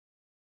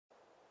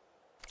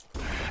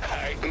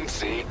and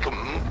seek.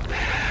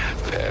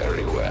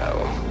 Very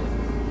well.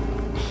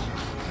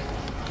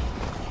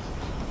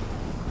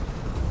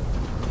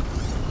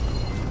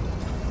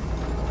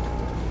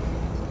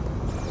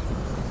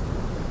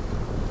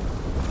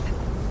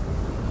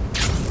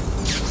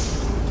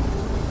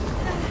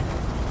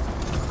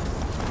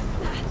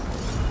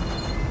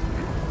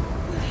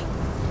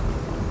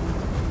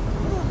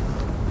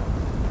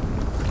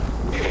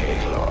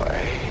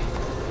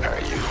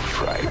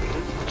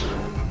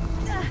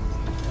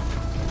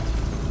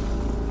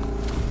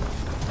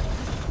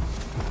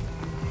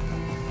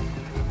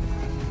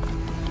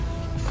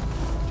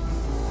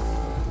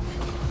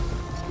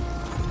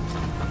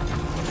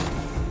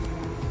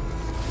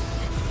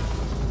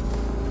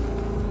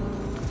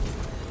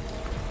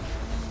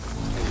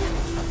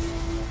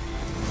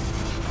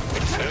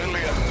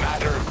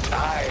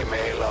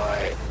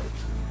 Aloy.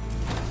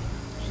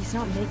 He's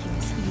not making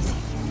this easy.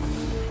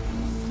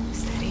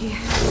 Steady.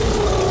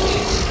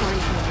 Sorry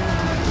for the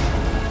wrong.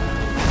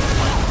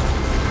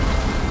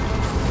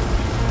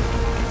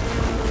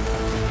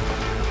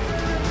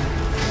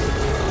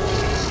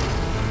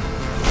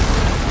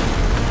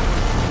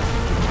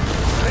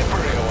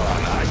 Slippery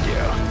one, aren't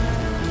you?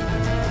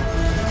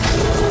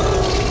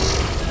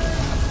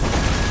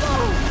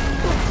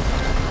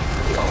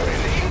 You're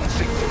an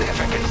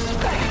insignificant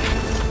speck.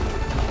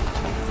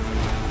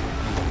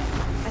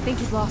 I think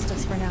he's lost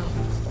us for now.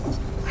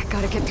 I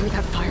gotta get through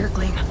that fire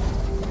gleam.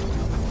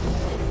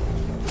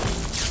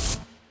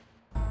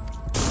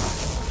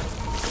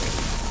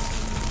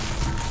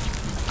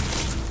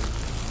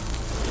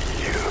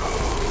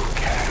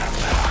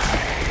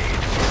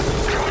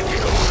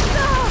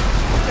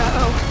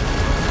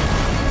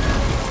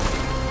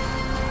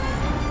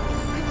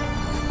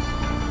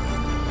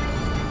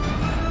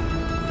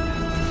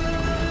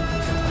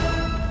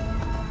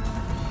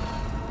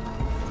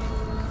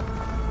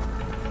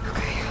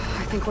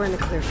 I think we're in the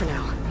clear for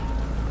now.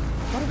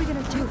 What are we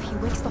gonna do if he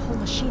wakes the whole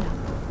machine up?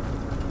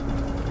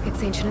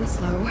 It's ancient and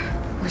slow.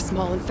 We're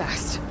small and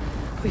fast.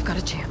 We've got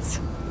a chance.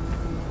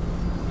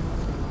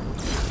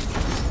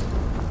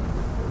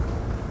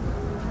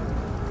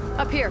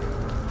 Up here.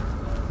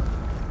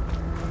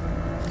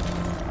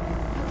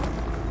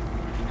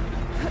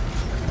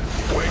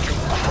 Where'd you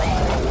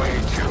crawl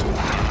away to?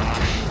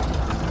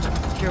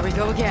 Here we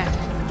go again.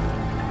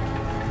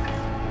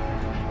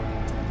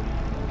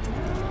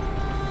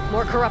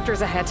 More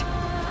corruptors ahead.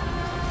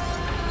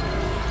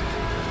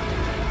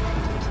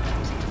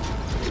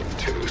 You're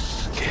too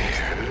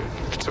scared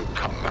to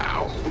come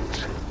out.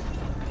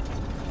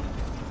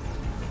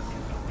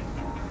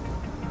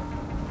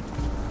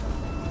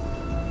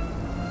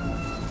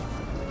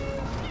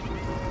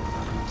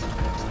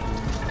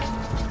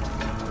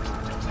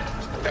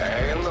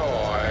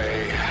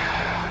 Aloy,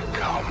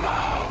 come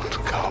out,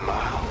 come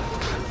out.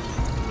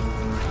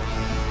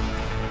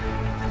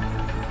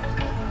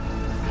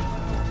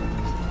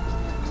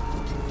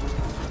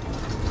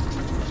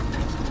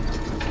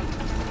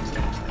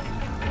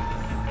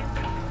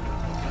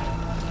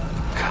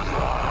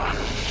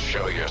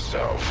 Show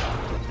yourself.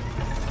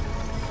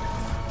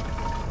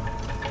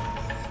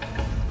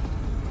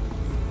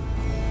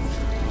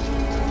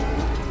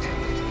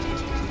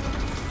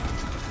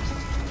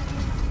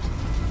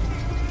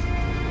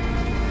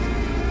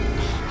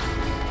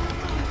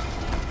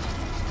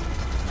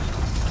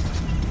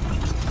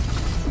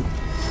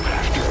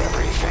 After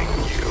everything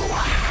you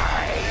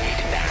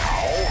hide now.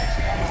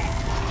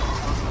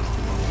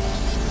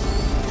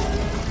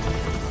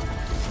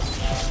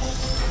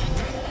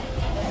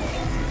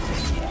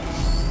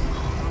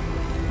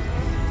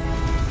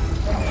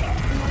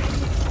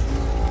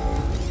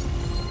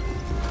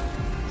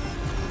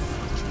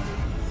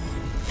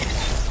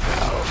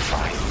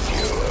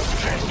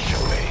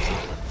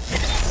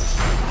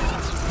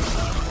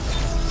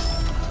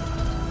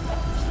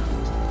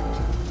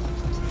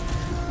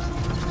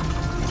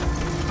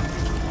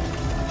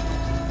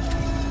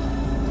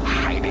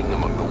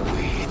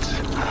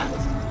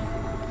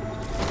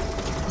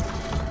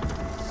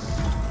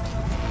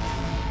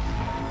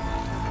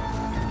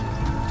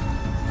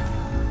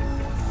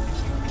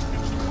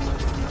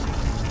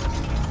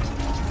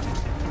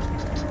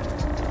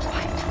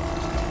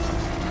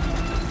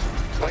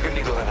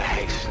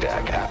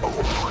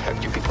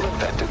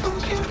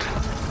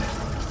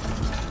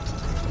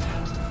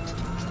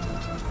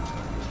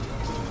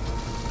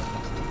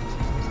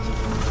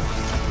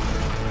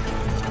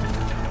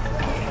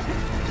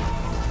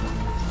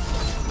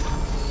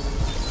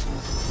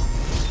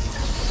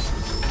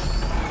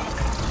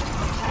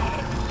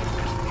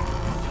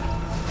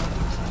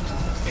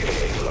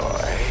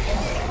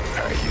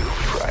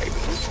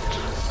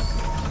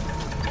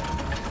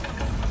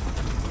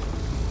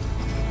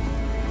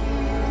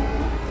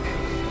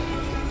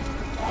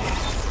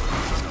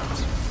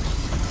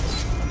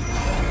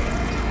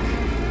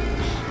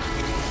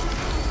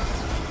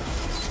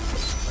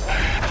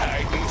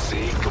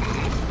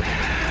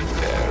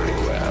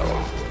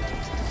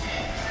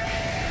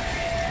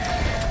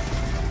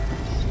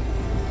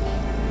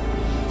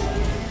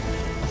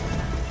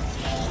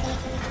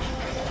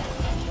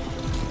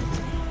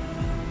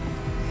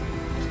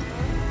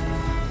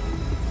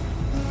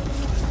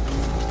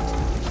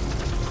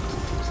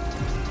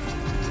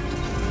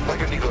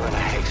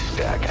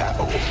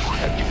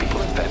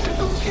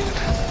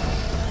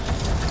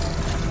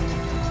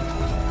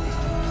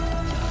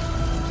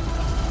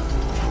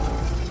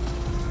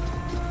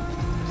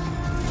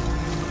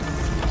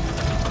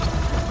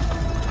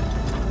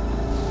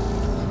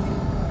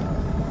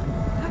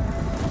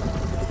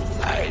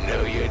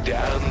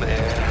 down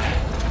there.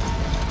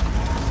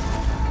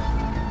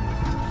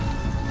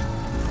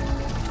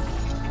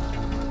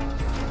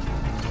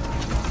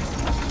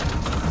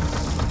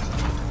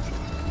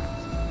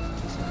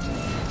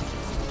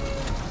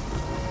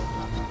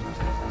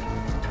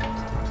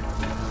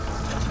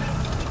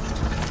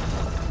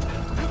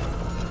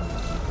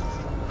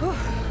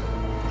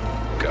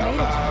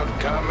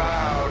 Come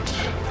out.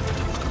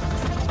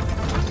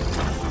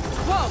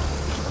 Whoa!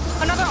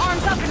 Another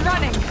arm's up and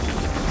running!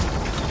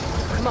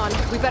 Come on,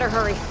 we better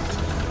hurry.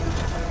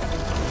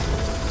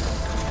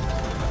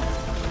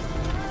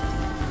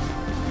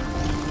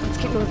 Let's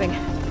keep moving.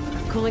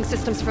 Cooling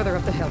system's further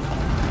up the hill.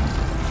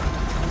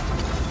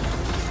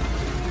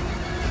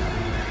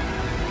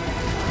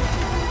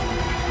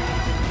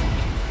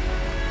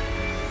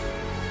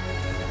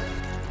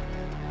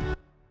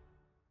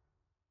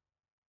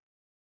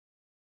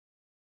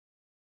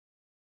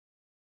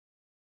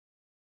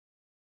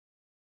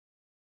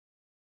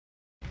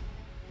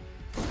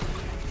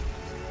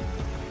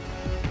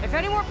 If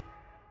any more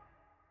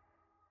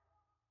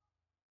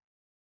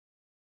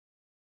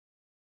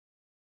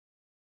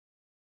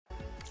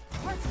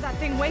parts of that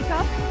thing wake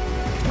up,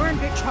 we're in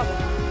big trouble.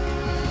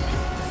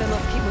 Then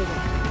let's keep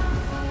moving.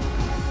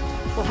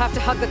 We'll have to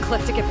hug the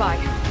cliff to get by.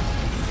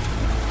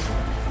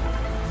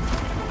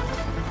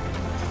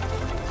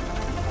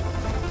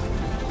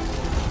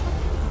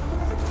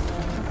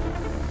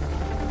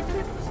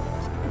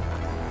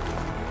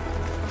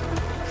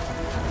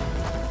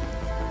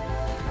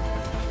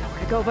 Nowhere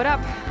to go but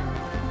up.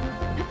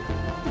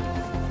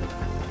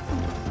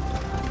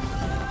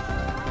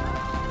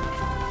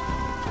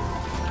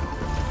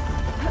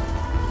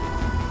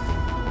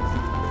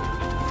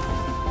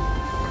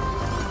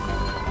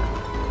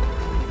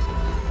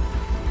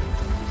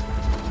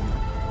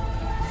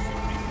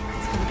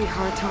 Be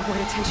hard to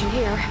avoid attention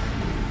here.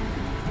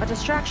 A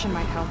distraction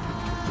might help.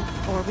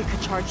 Or we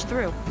could charge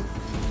through.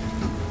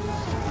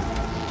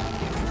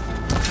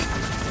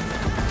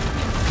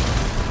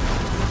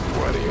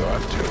 What are you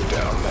up to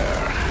down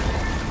there?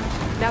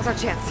 Now's our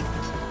chance.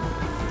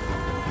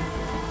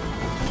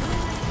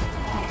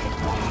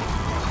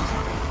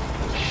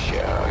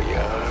 Show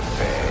your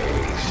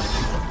face.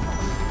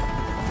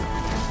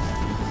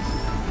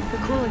 The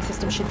cooling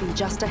system should be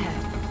just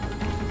ahead.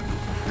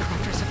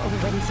 Corruptors have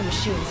overridden some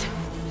machines.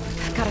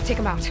 Gotta take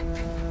them out.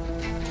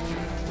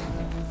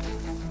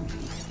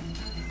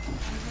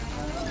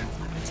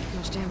 Not gonna take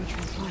much damage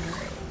from fire.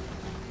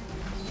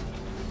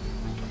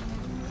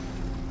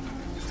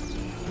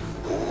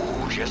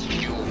 Ooh, just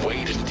you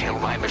wait until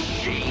my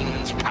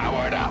machine's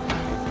powered up.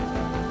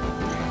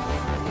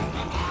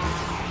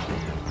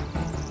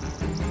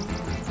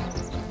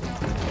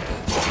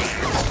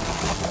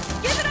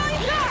 Give it all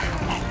you got!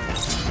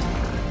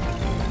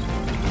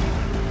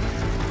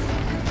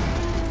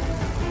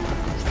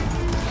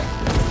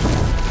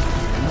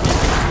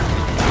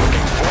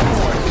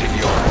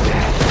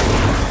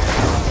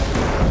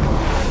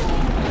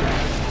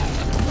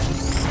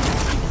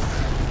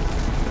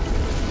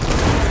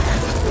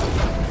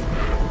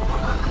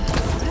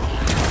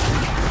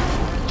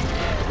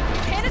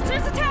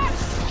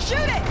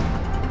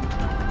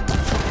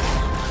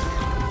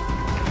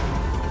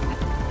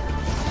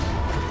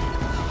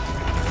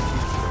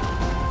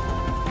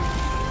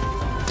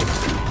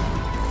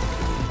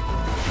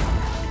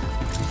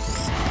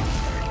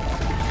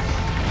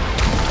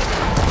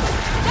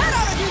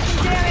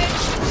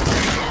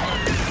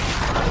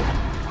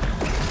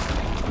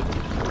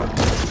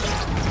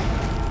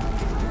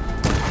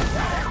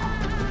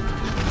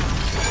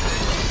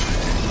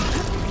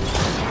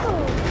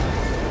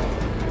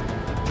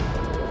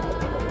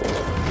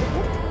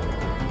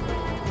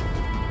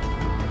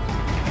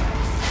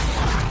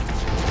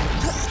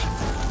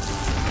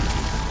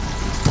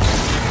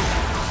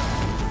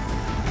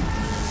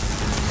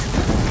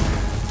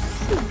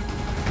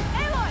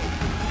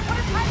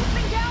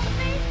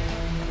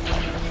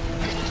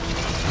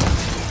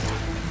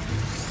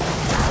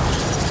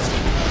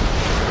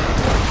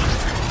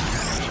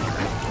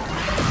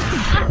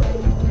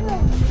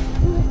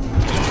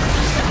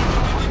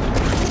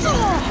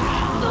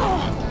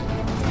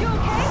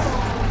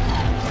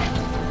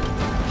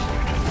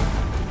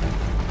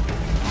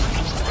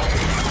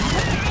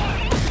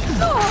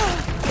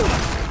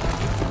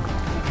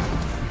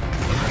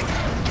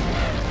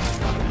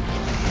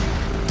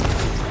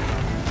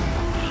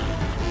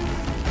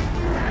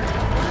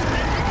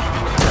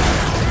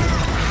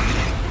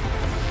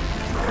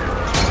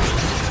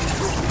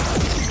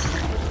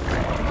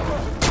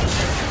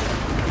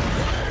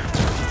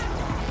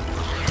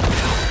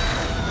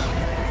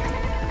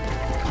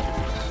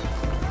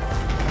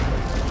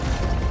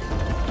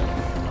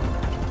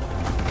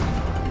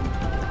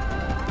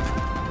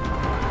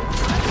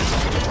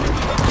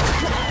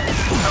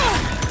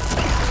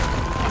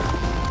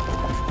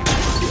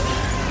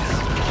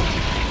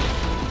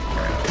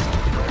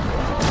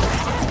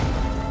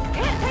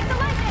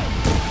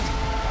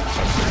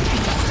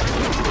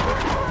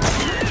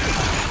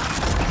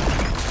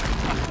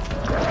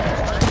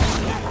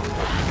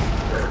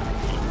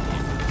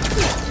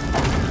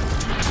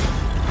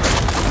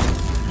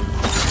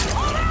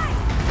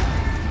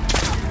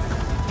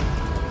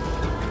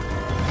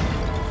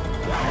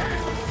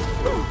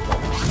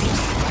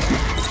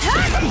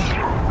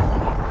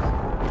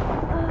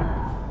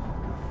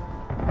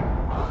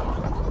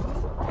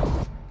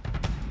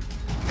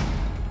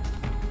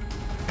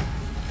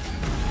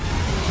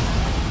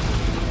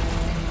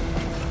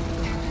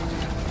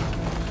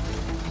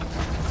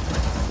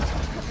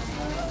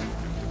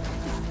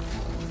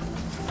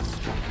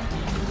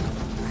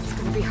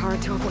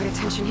 Hard to avoid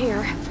attention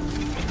here.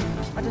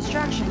 A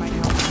distraction might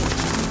help.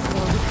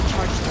 Or we can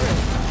charge through.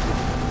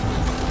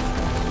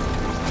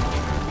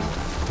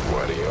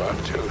 What are you up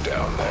to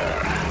down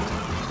there?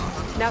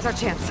 Now's our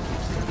chance.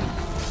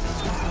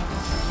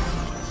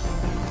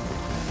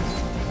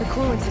 The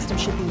cooling system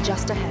should be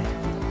just ahead.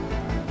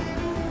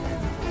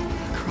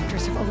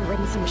 Corruptors have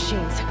overridden some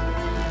machines.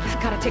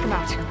 I've gotta take them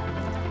out.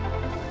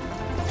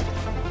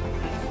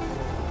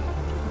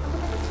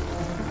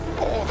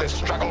 All this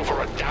struggle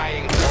for a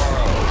dying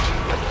world.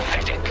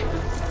 Pathetic.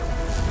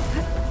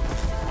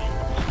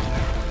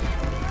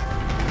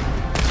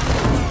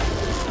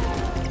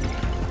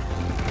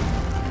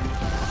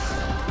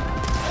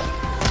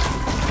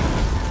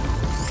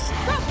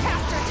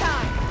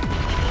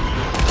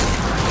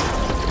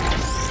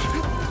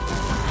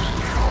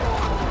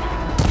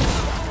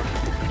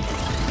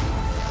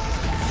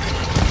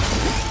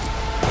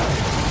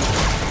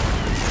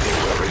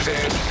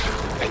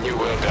 And you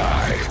will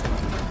die.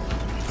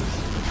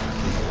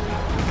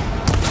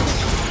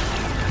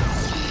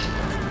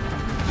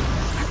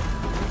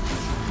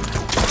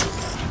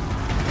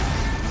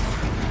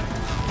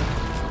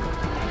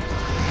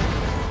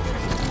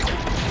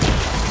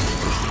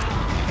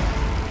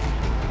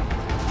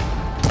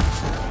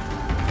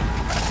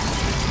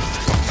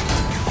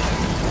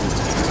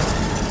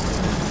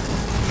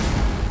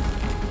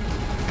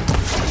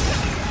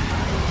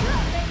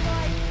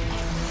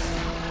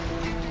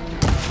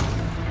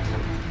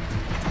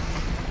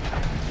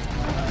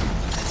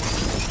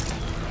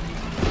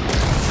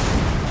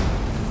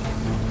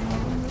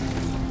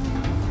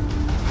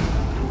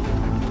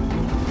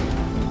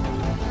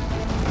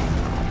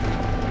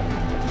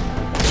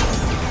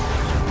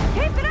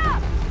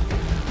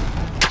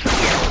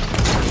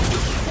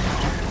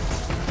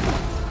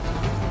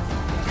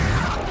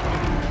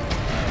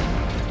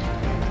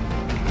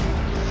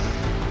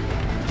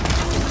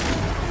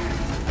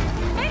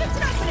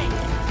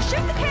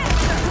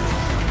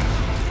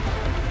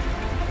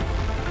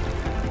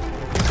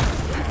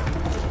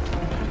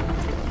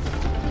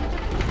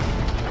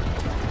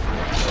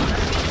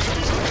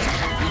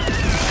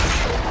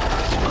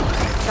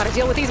 Gotta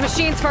deal with these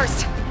machines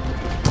first.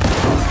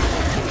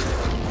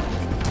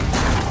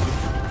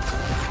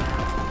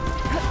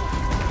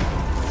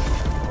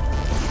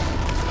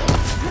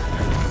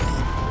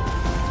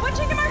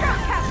 Switching to my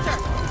rockcaster!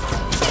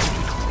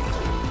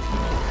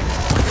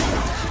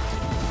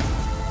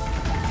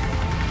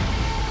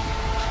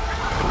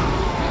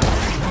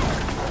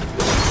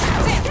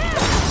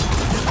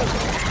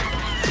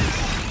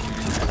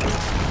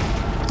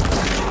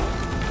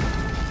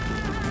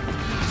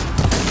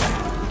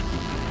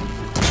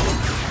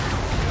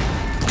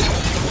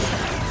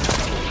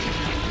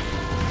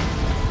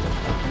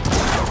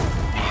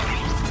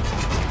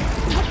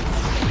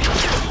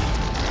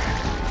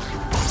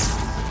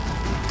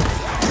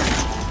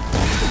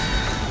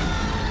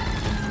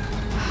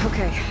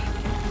 Okay,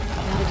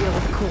 now to deal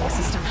with the cooling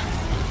system.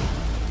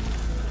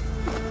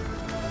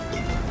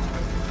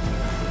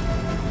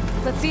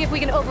 Let's see if we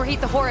can overheat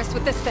the Horus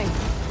with this thing.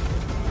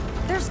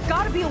 There's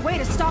gotta be a way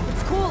to stop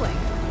its cooling.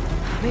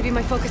 Maybe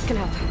my focus can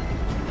help.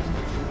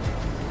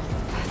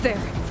 There.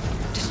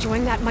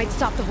 Destroying that might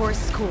stop the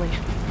Horus's cooling.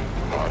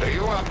 What are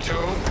you up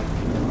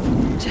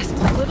to? Just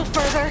a little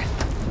further.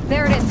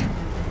 There it is.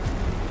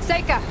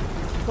 Seika,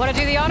 wanna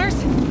do the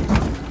honors?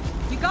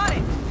 You got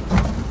it!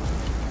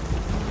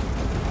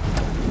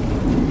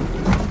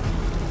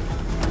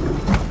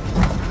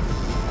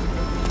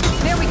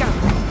 There we go.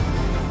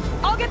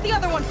 I'll get the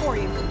other one for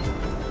you.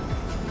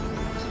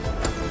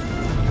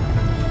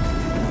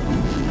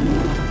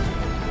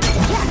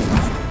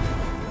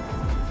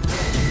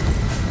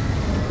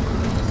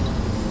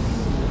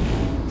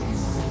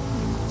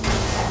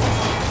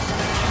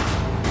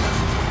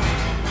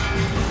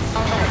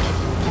 Alert.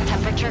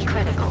 Temperature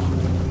critical.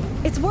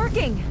 It's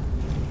working!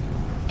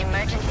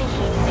 Emergency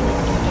heat signal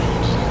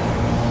engaged.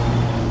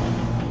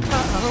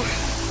 Uh-oh.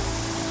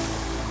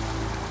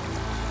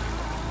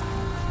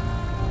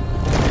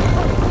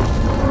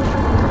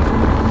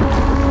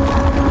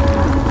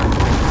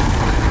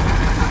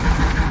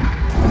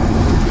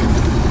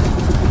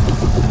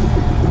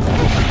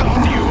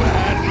 Thought you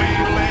had me,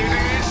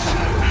 ladies?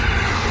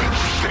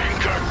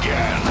 Think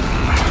again.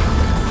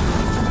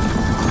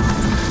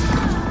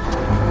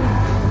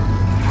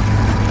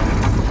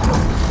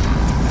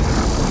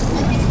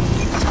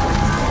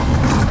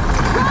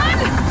 Run!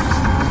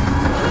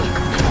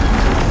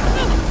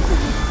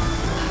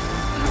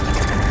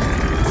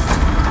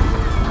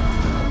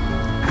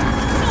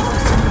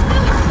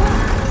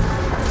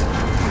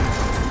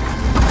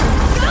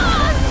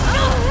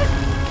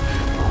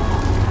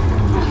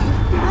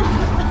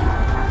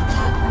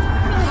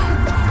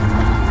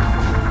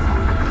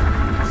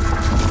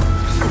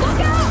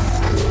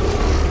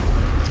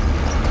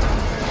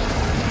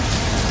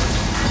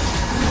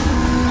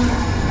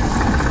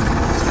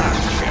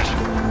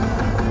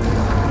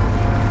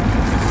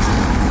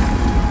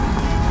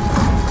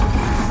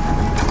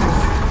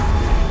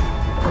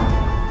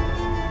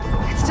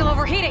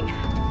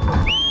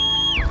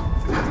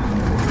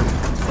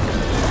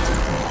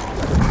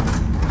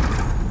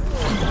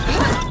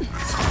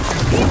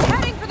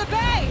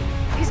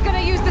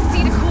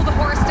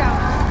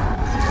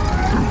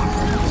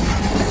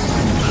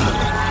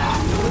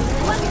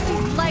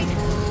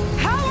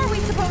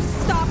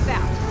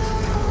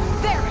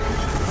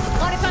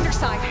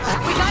 underside.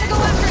 We gotta go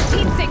after its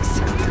heat sinks.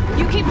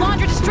 You keep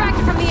Laundra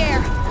distracted from the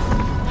air.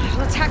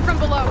 We'll attack from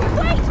below.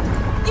 Wait!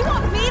 You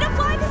want me to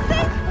fly this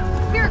thing?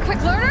 You're a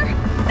quick learner?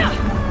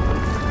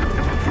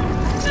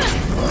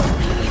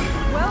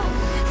 Well,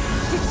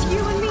 it's you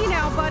and me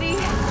now, buddy.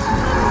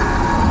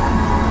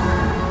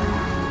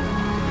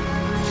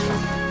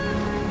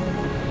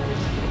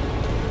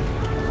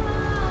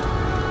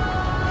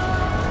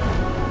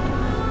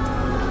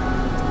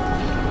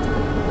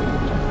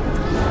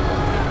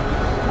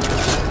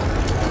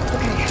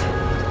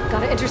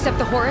 Gotta intercept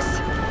the Horus,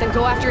 then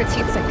go after its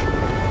heatsink.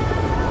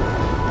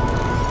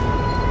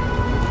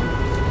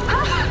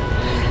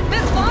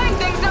 This flying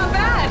thing's not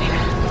bad!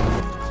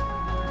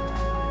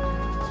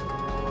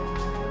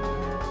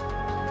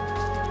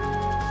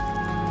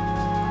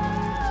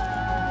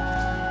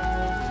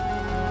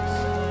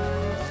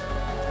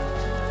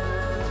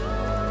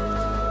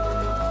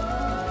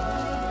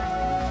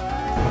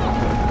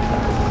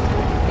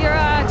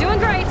 You're, doing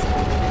great.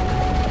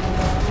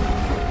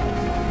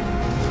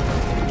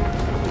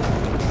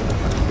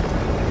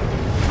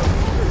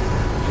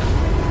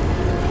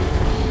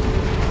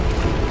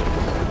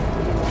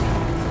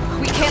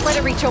 Let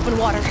it reach open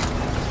water.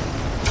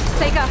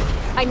 Seika,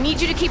 I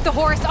need you to keep the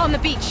Horus on the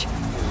beach.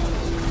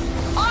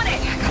 On it!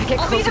 Gotta get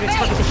closer to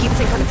target the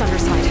heatsink on its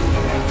underside.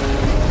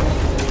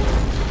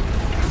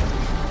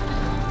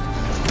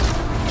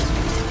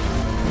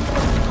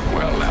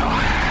 Well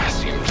now,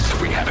 seems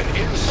we have an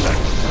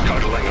insect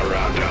scuttling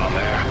around down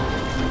there.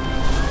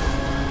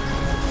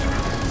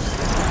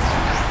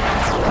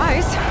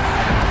 Guys.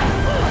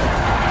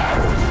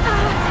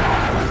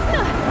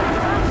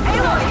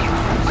 Aloy!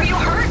 Are you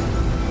hurt?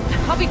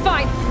 I'll be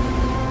fine.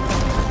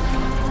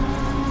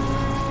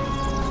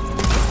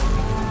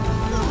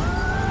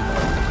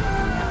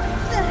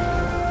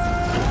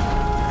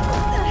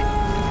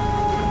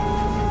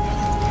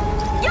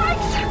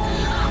 Yikes!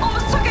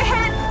 Almost took a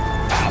hit!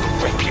 I'll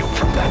rip you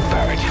from that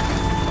bird.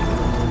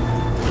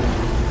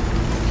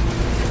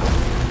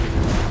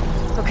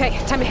 Okay,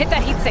 time to hit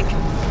that heatsink.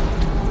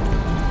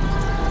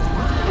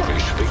 We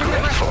should be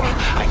grateful.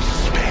 I'm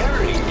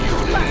sparing you.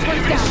 Last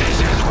one's down.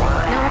 Nemesis.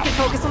 Now I can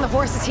focus on the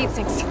Horus's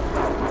heatsinks.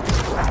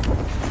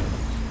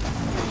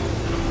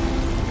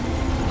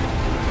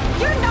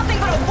 You're nothing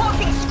but a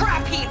walking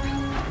scrap heap!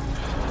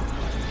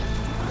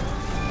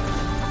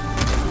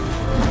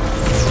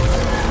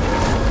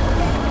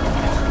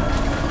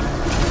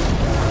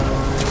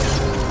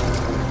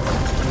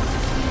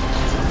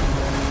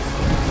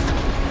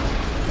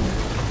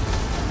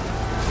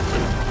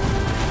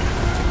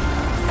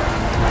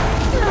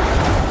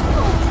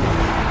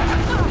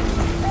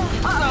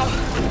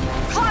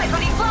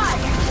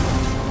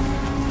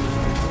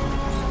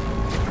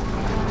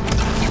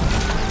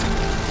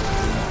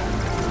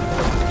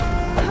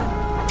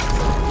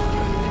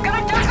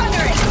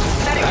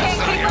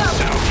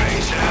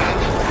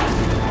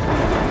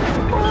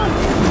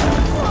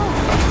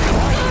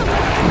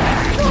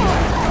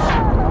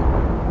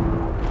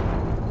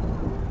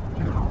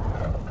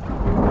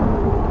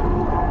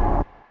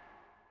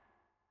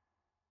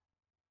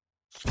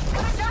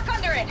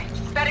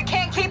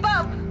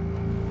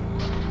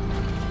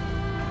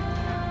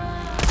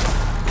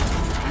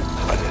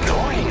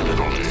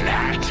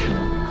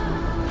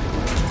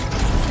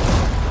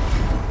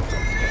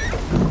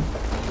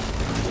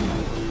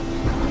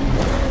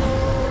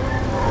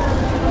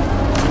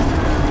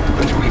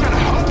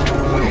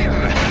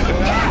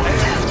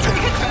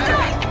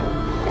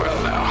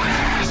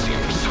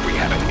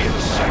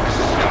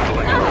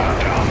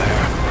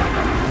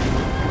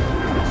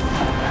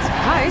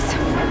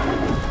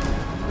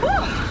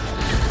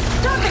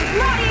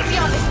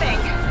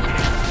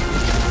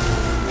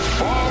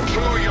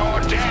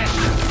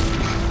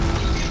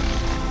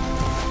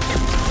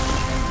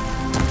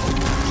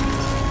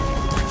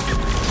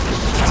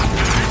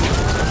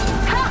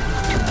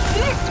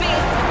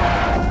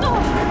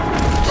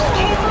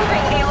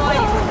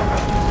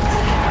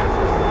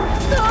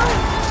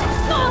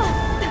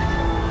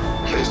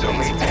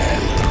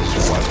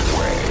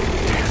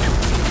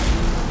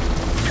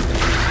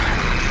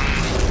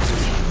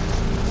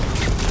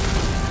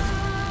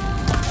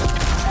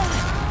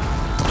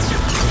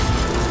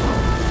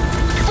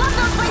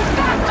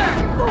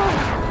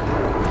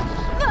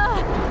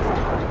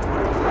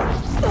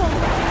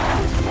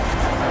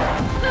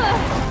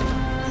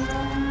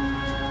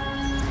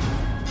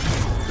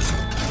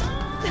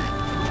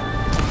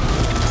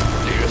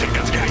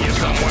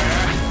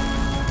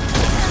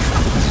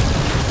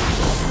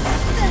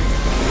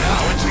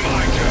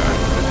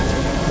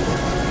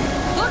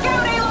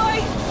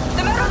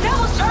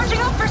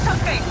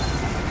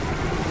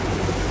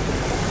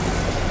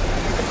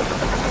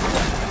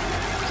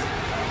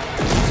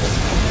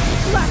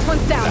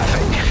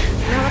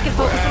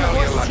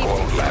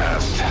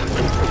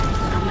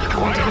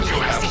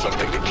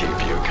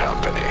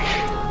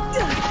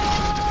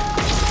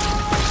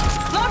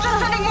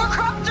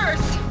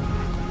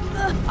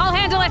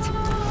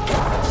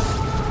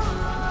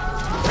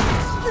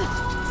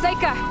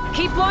 Seika,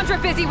 keep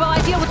Laundra busy while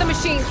I deal with the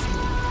machines.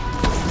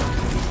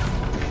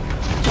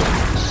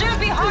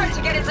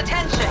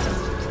 attention.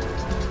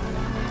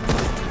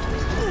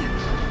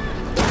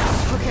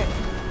 Okay.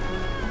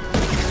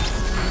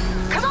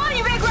 Come on,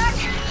 you big wreck!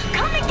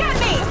 Come and get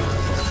me!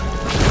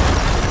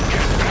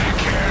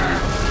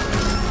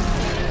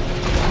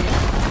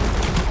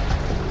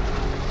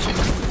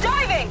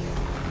 Diving!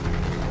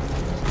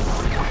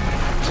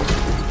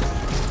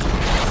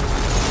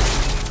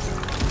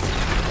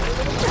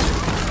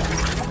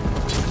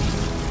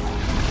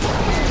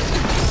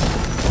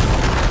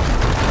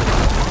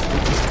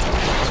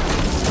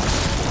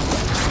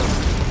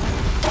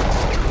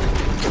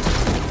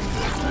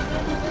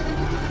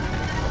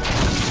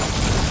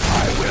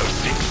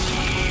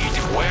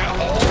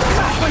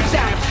 One's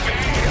down.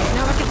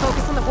 Now I can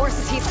focus on the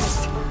horse's heat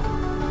sinks.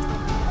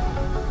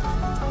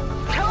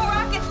 No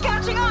rockets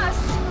catching us!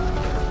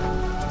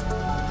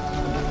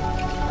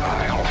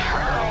 I'll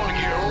hurl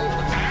you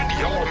and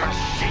your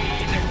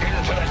machine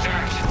into the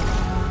dirt.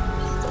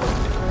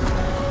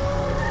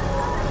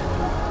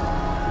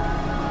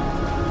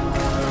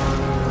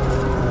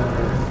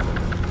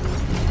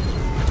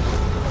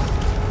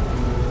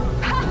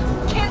 Ha!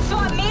 Can't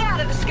swat me out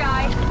of the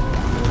sky!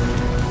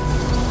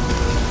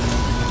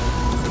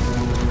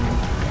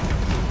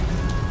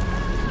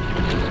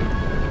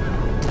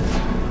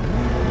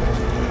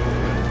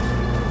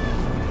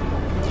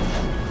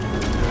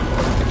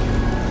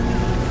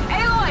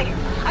 Aloy!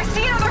 I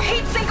see another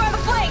heat sink on the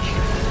flank!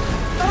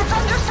 But it's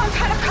under some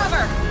kind of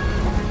cover!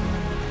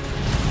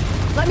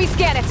 Let me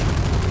scan it.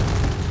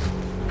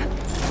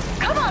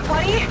 Come on,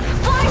 buddy!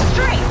 Fly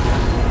straight!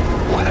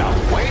 What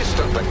a waste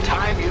of the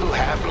time you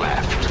have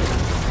left.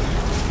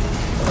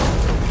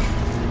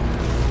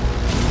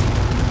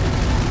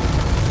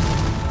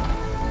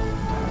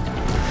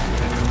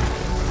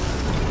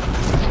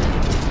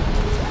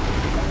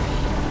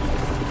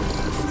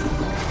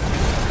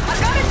 I've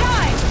got to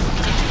dive!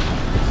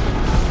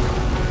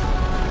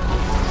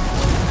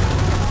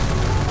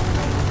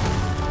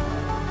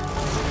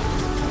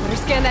 Better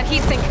scan that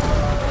heat sink.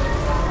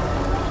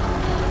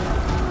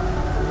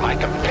 My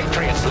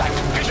compatriots lacked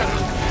vision,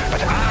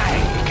 but I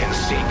can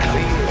see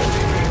clearly.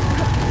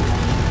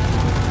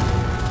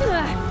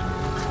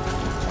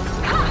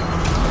 Ha!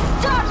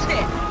 Dodged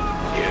it!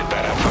 You'd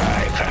better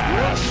fly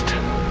fast.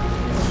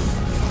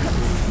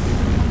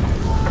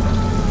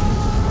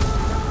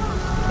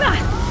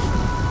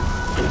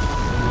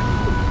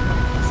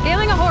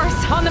 Scaling a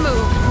horse on the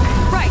move.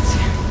 Right.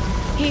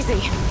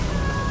 Easy.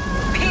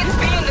 Pete's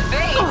being the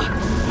bait!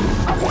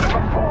 What a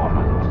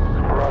performance!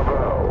 Bravo!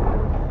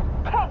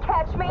 Can't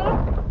catch me!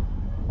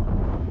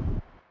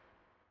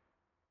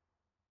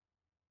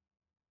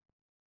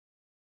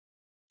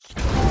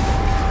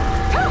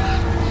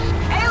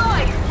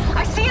 Aloy!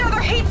 I see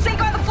another heat sink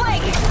on the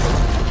flank!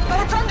 But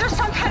it's under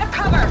some kind of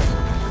cover!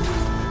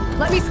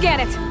 Let me scan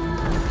it.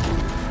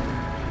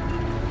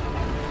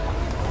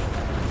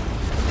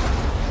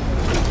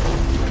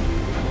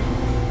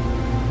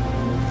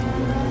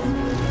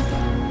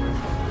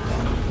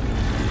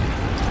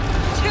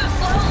 Too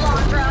slow,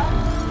 Londra!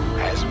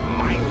 As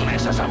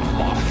mindless as a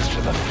moth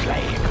to the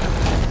flame.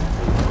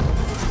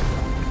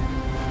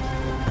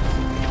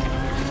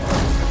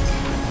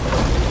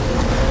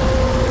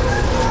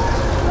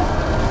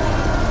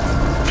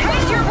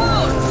 Take your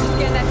wounds!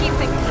 Scan that heat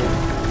sink.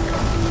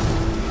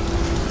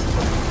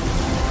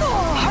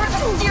 Hard to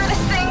steer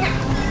this thing!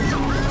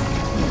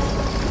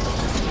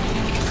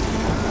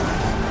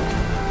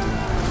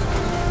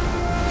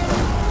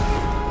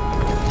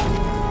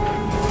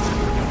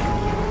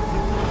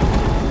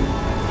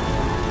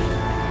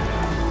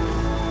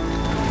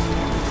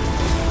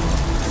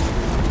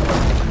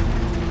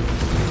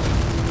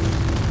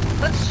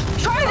 Let's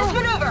try this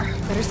maneuver!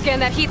 Better scan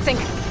that heat sink.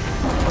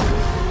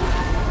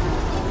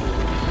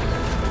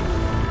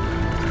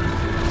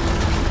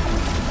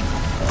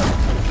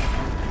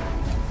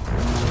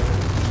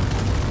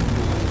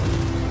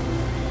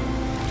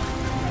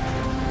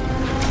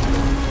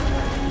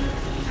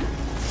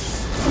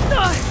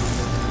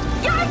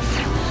 Yikes!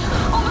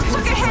 Almost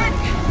took a hit!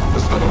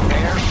 This little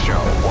air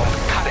show won't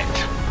cut it.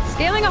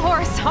 Scaling a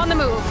horse on the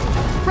move.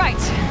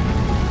 Right.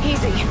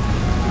 Easy.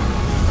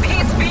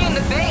 Pete's being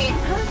the bait!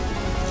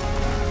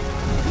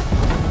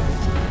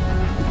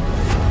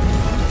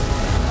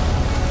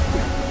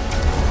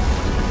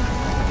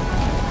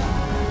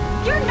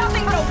 You're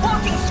nothing but a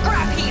walking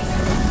scrap heap!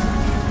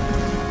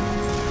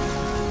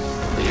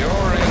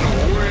 You're in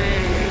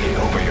way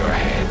over your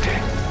head.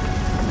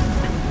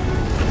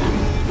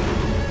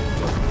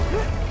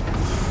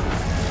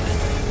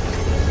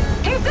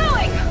 Keep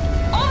going!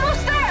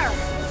 Almost there!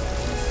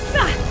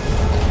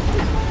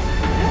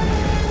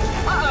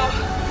 Uh-oh!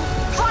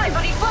 Fly,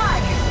 buddy, fly!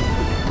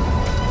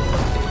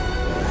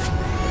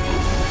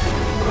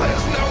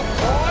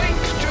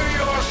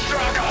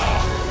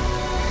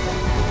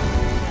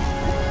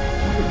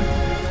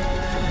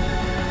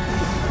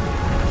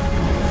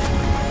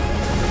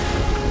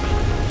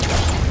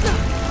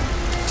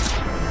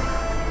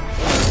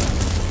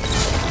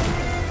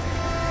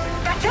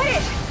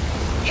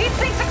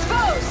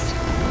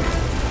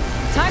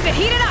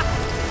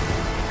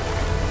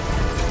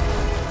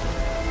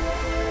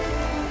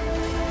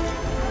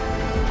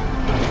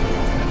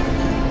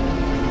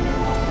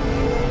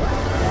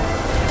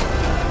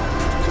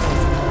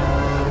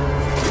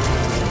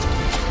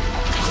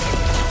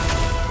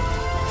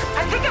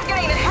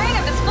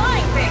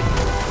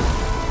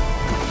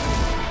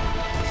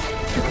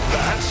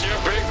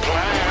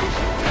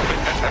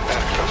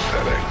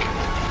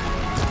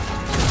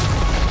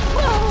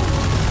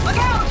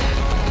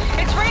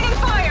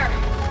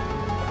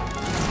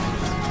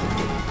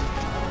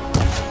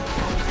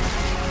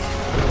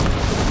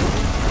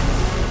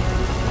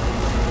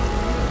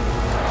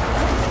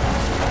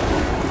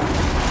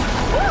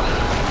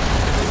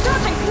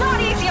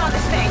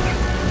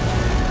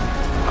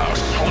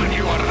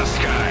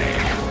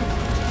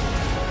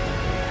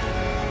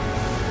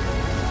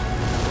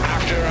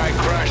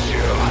 crush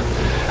you.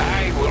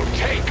 I will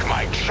take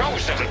my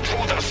chosen to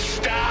the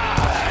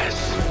stars.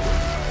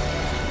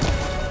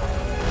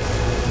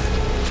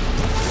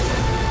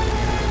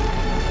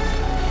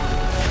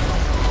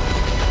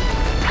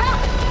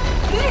 Help!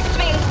 Missed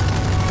me!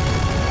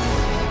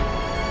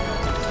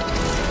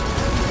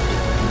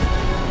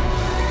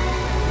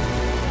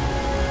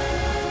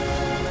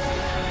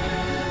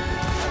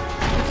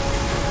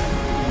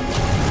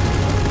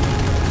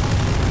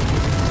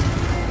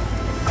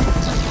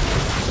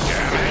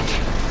 Damn it!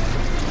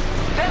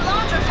 That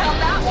launcher felt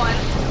that one.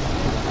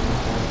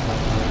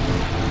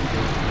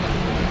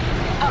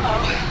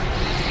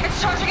 Uh-oh. It's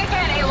charging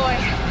again, Aloy.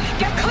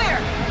 Get clear!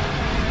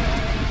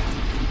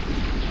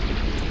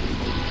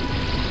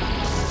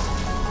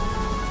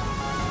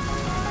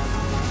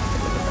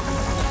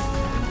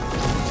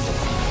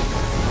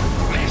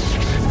 Missed!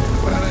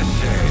 What a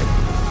shame.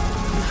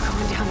 Not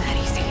going down that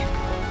easy.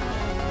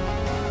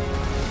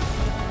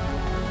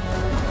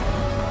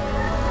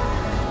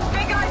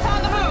 Big guy's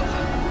on the move!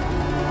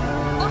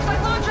 Looks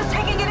like launcher's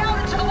taking it out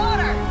into the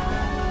water!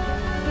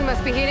 We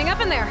must be heating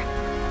up in there.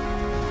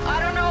 I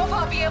don't know if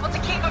I'll be able to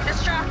keep him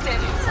distracted.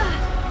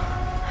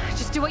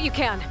 Just do what you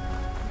can.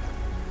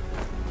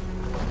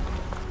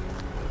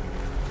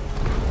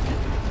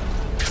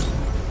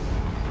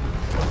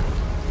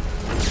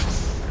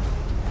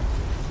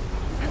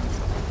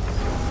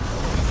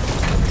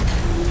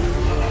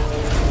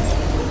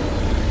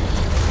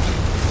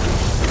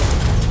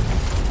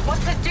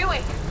 What's it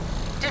doing?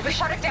 Did we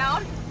shut it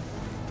down?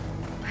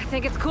 I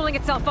think it's cooling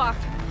itself off.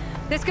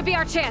 This could be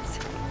our chance.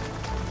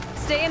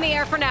 Stay in the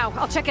air for now.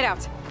 I'll check it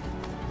out.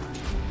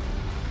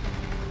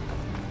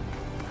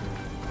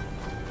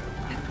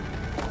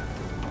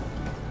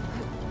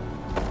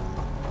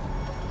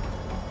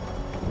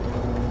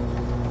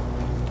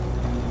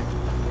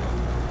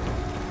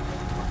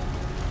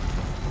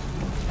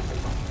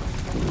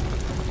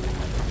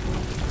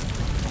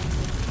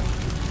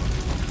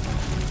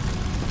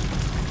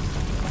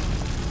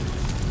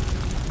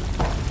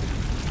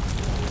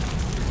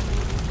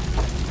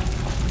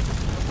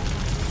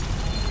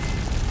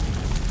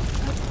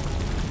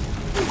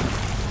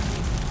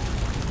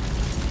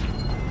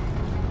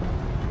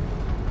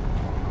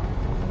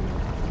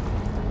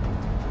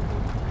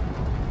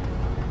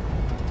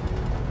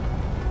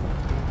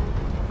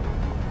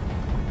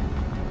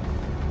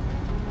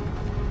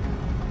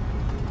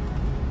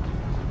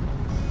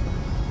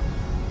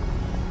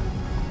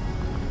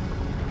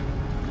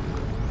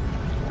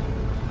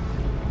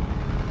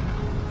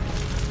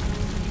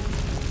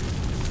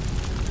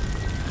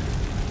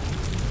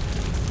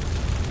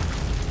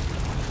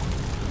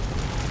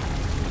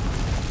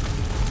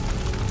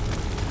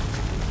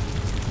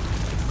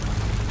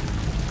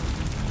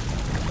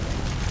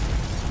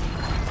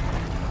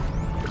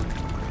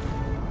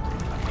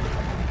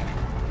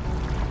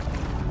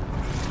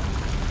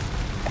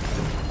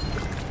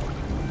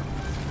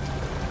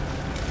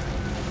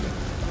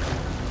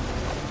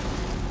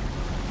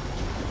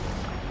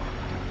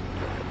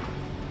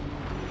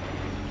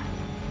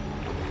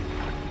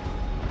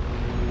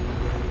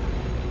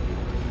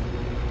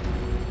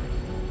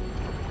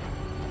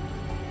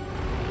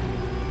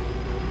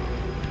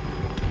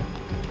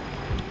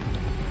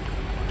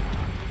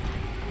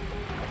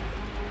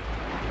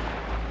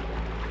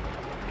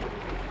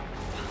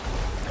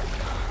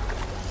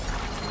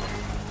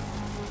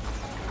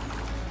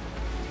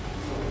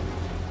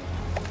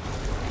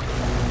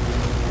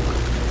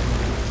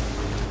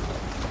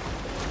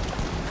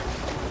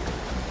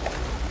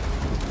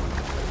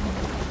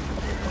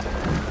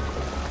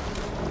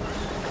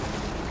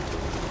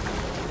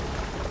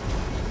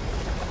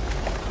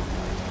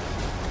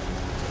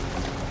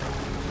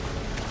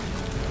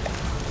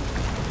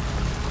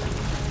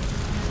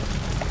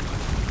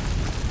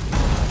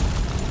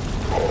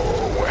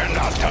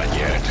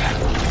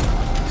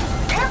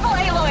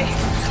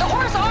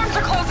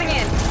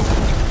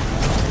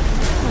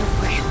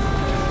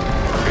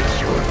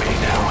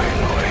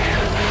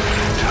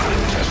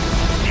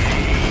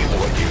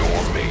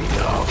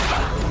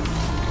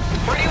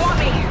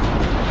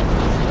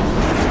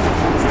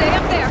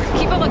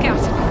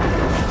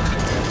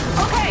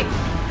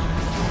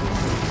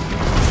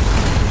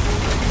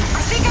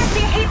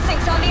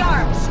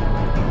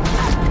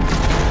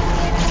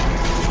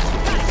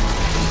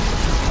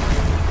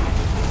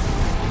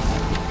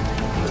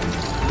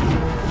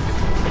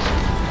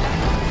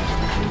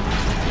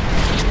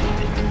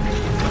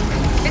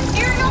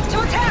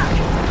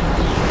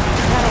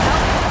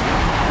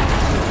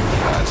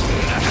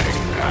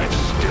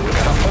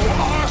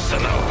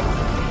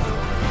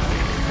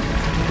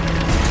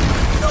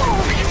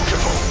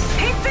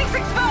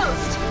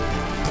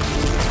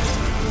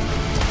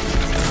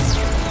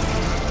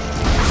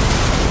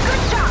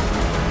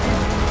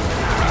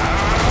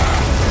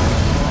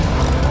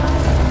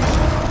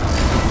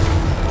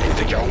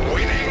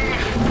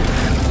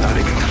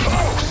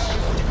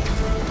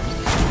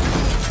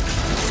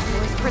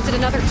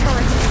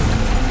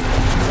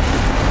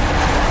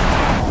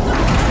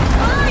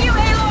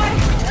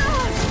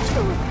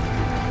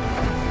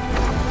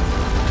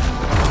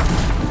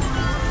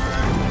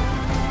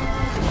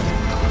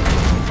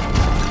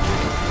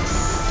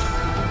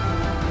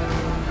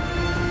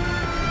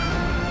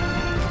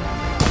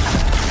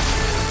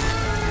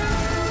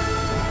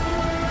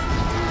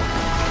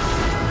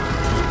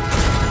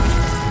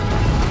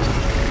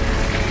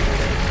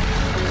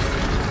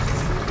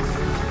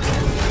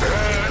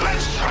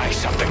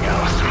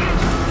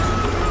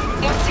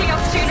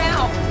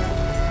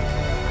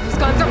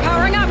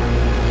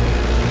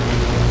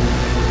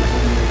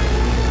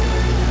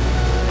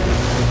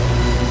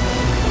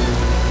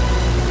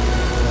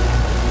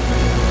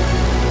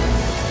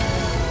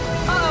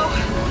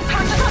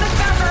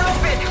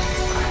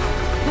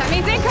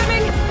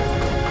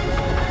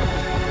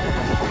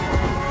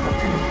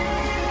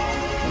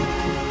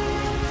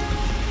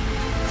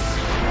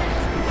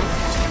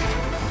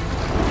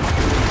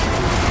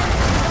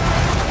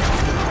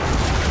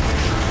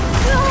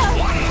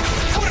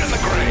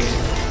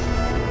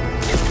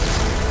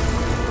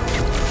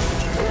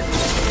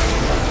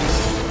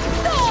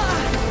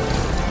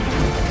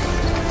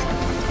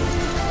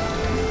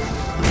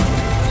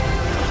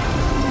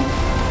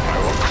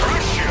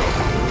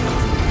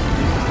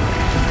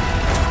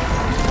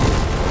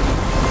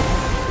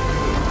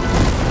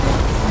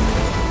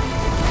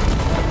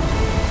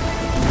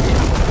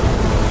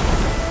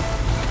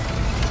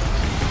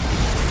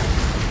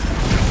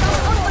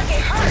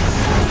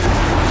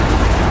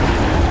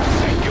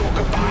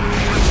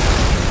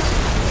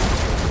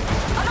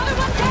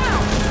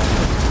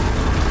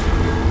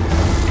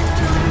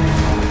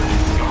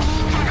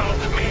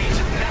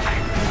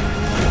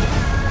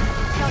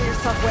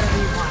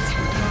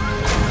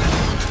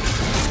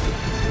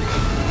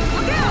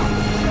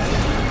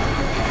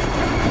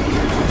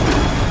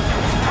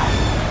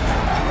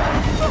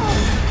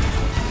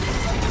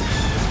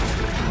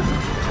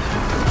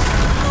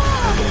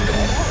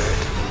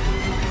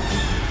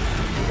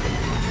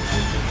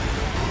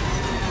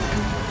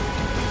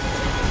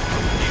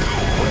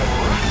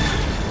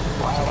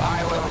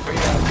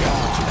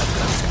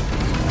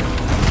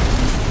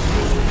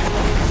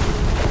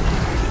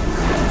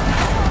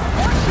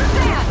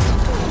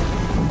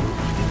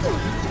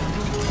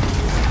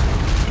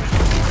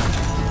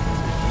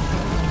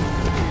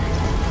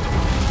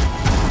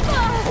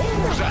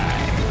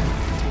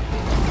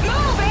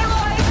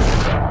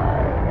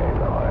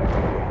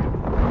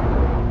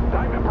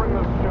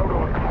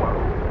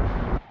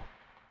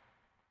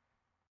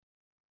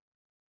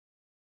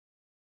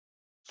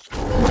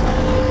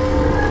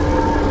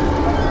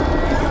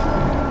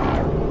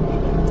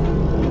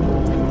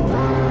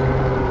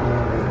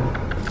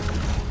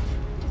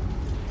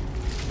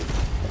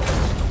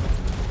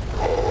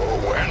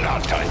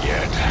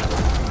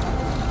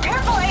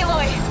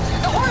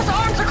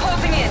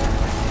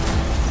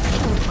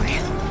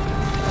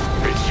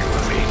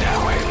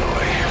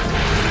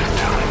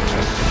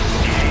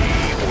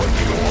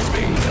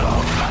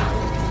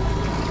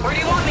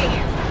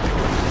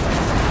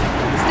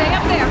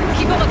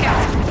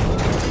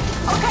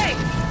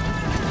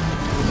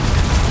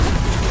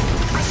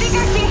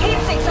 think I see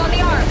heat sinks on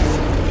the arms.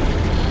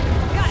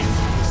 Got it.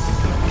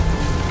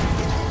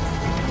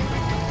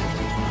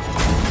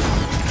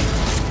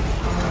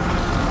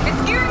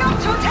 It's gearing up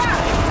to attack.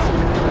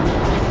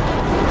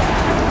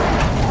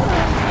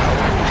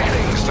 We're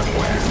getting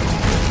somewhere.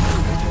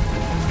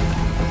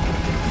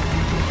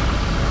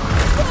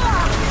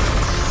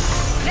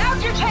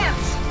 Now's your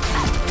chance.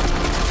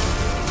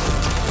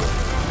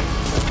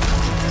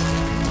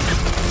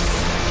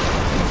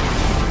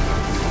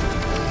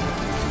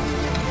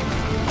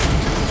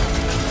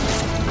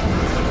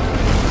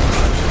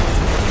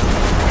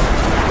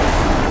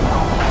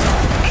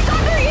 It's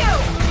under you.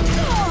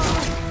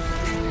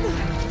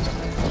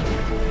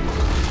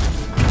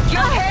 You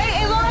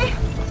okay, Aloy?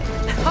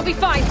 I'll be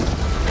fine.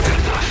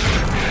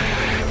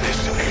 This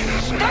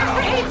ends There's now.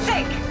 the heat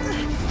sink.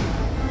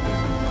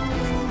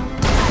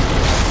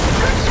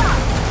 Good shot.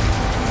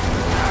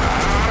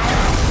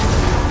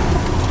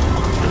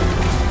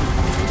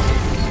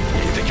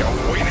 You think you're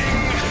winning?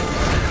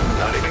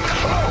 Not even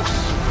close.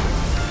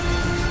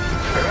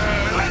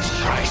 Let's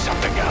try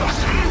something else.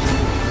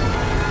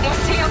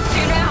 What's he up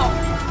to now?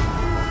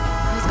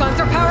 Those guns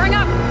are powering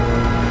up.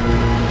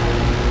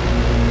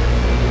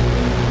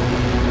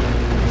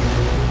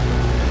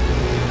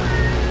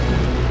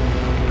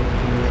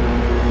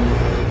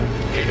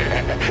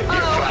 You're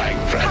flying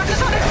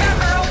Practice on his friends.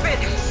 back are open.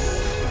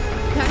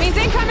 That means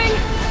incoming.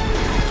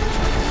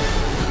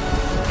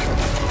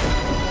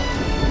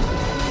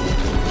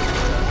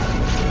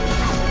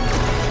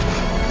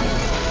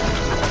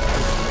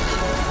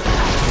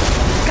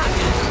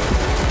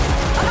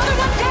 Another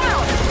one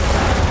down.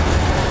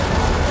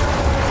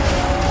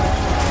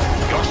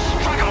 Your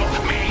struggle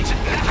means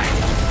nothing.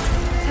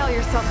 Tell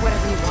yourself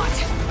whatever you want.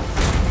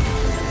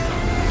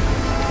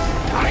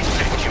 I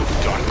think you've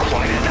done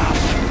quite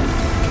enough.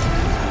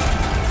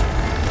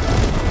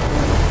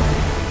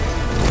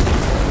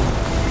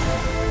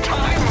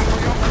 Time for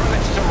your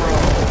credits to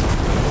roll.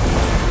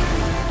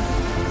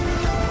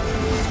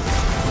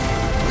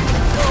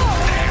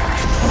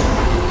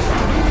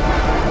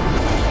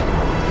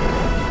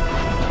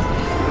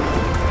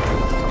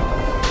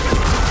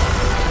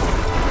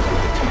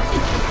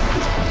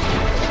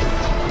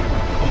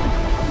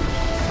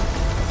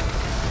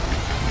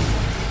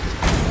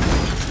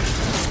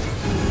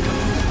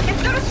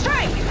 It's gonna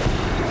strike.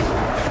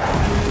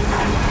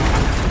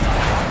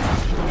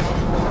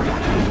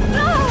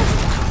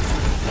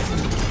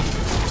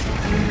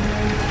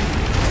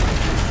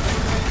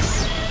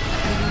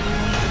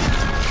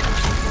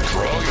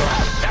 Throw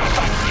yourself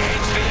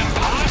against the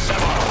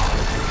impossible.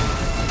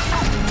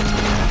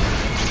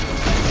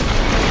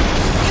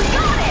 You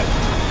got it.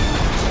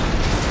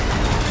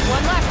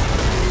 One left.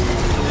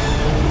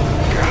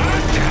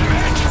 God damn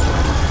it!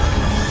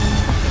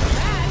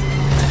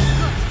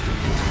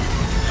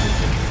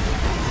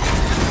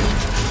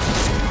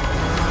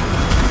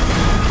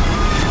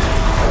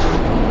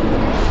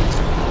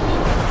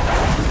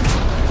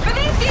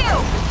 Beneath you.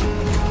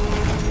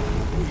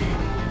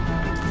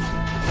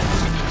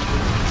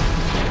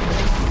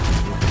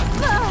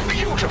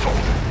 Beautiful.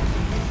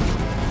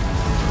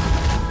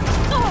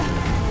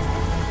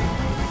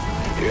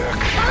 You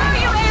Where are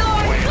you,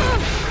 Aloy? win.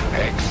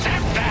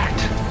 Accept that.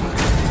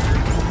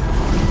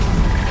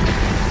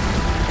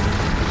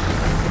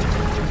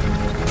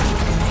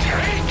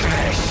 Take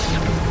this.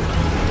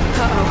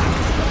 Uh-oh.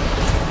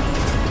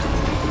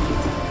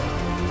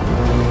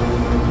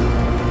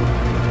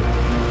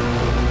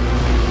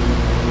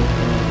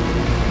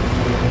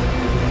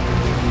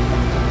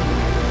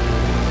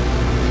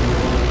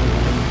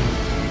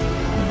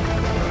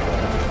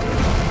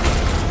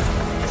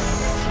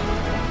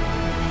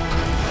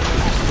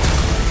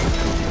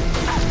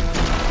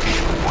 You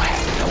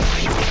have no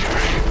future.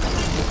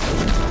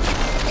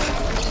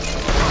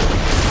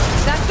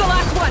 That's the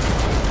last one.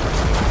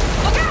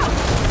 Look out.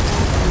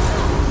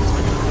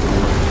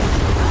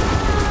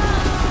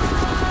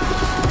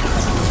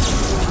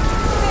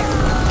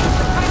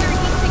 The primary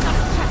heat sink on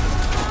his chest.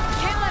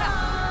 Can't let up.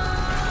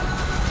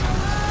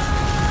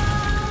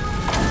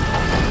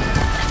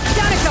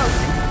 Down it goes.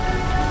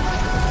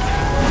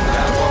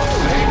 That won't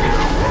save you.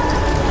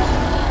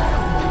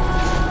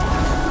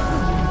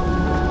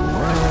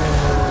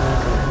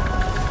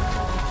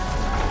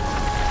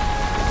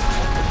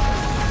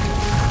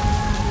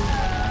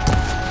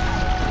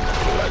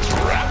 Let's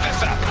wrap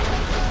this up.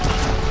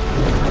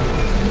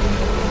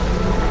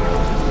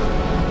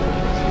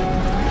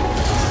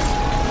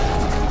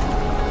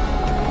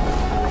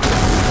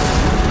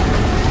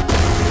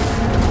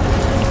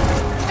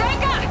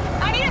 Senka,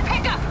 I need a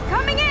pickup.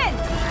 Coming in.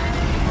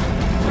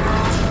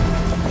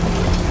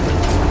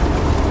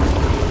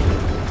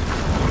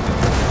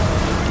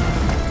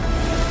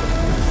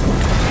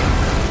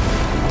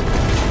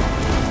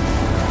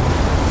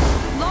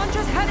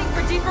 Londra's heading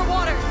for deeper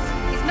waters.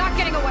 He's not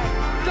getting away.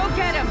 Go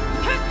get him.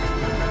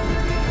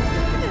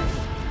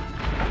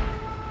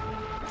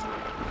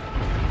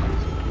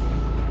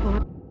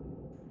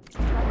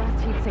 That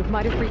last heat sink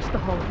might have reached the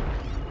hull.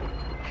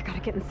 I gotta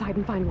get inside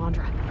and find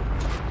Londra.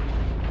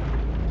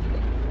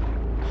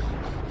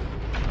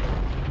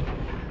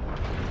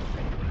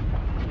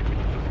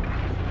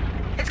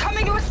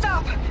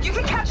 You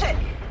can catch it!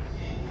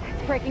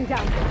 It's breaking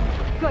down.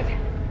 Good.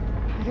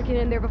 Better get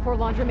in there before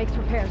Laundra makes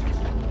repairs.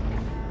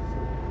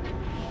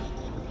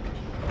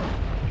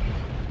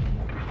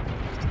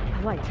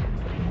 A light.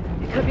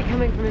 It could be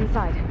coming from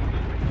inside.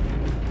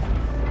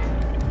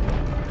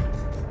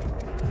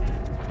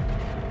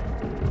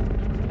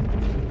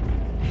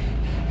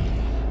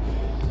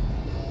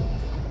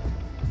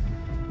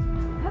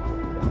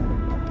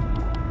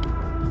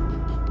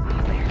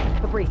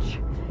 There, the breach.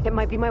 It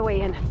might be my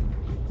way in.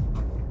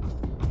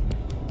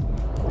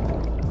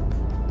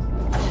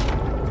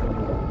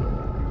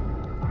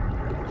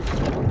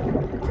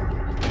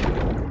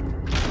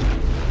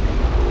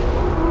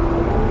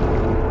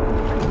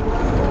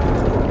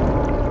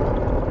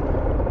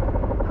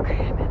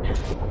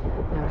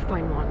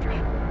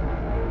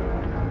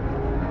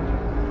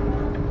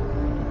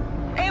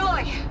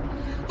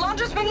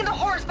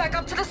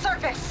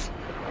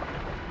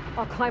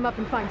 I'll climb up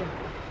and find him.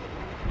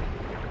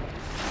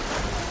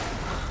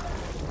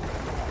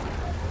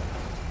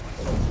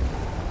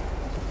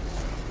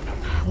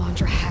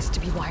 Laundra has to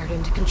be wired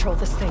in to control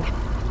this thing.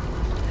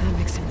 That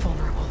makes him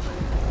vulnerable.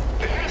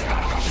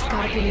 He's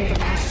gotta be near the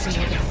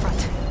processing node at the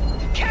front.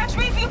 Catch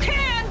me if you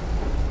can!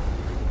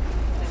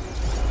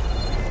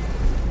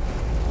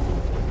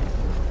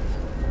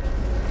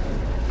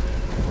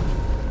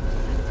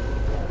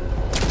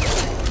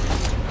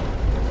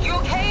 You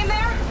okay in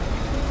there?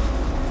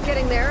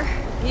 Getting there.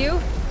 You?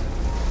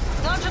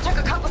 Laundra took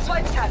a couple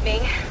swipes at me,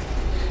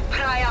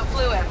 but I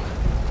outflew him.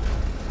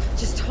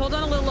 Just hold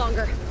on a little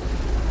longer.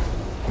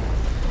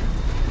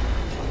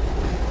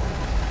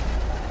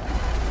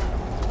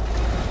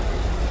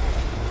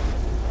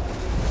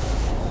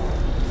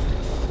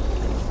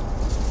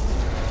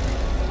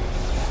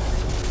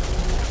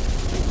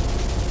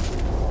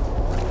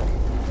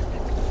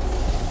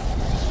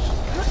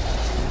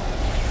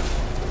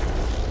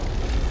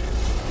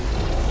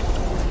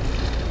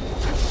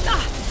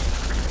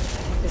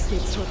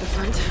 Toward the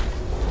front.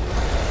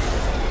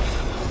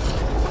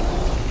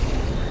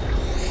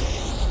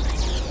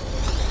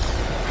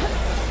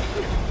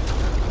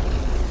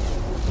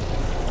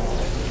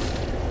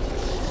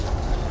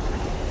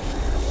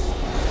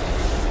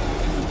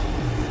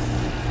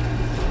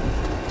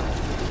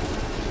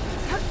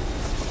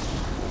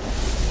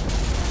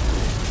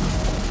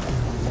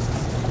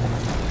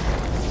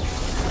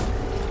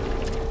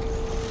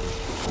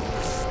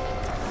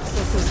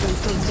 This has been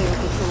so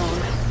terrible for long.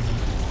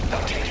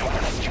 They'll take you out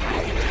of the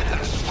sky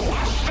and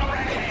squash the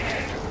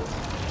redhead!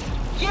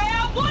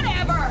 Yeah,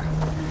 whatever!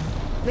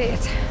 Made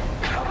it.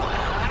 Come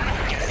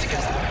on, get it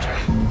together.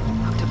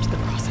 Hooked up to the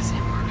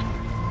processing arm.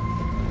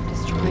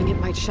 Destroying it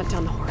might shut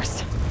down the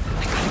Horus. I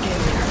gotta get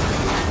in there.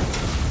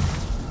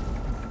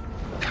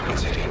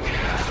 Visiting the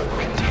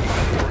Winter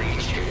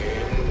breach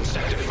in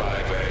Sector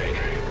 5A.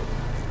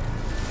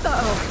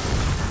 Uh-oh.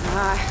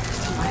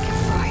 Somebody get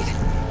fried.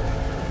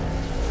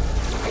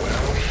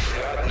 Well,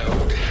 that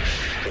node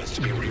needs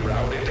to be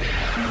rerouted.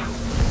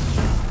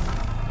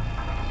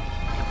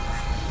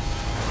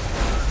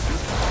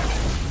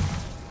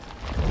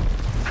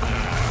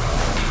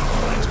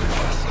 Let's be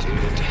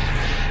busted.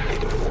 It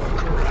would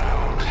work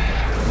around.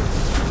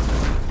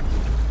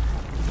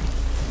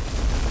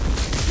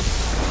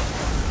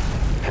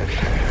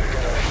 Okay, I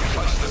gotta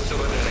flush the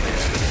cylinder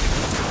again.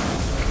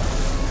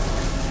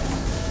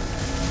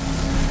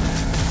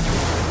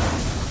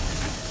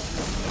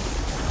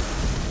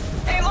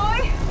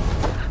 Aloy!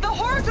 The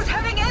Horus is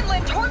heading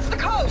inland towards the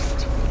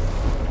coast!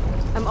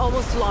 I'm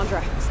almost to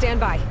Laundra. Stand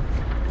by.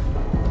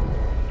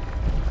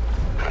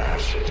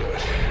 That should do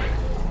it.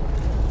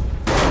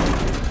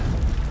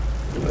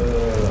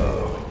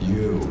 Oh,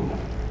 you.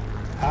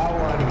 How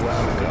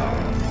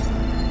unwelcome.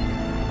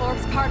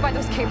 Orb's powered by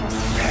those cables.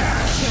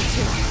 Shield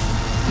too.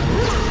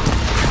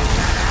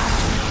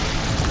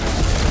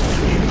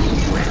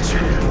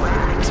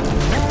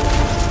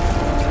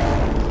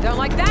 Don't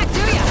like that,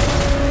 do ya?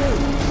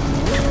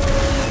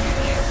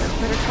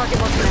 Better target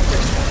more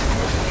connectors.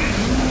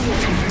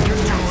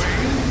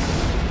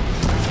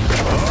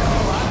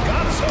 I've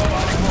got so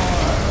much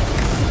more.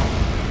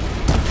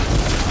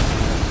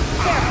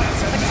 There!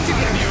 A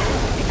distributor.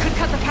 It could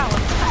cut the power.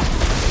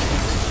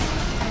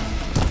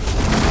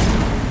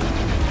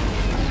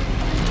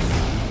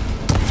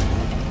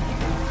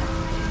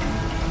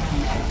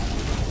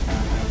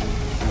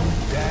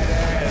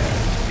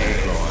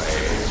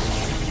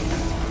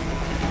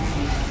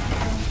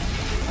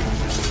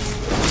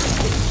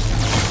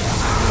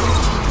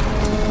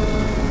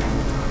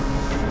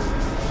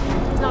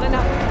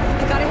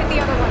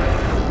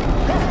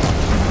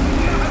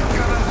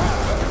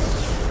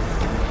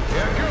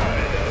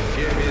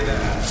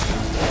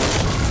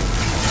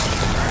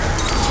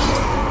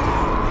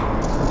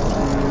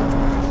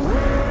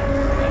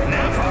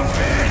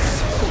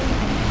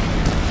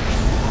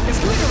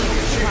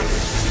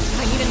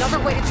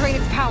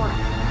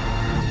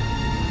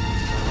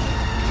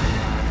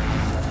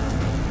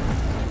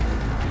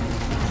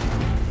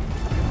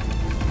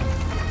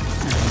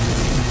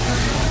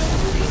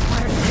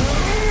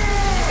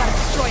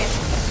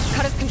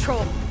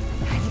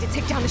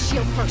 take down the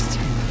shield first.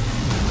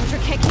 Roger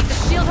can't keep the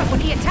shield up when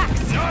he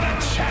attacks. Not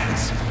a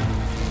chance!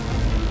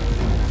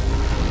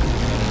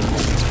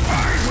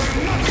 I will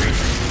not be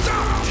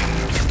stopped!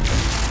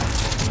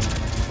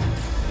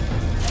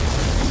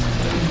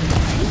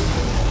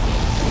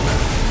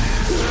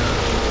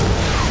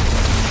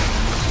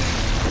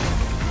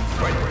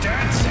 Quit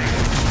dancing!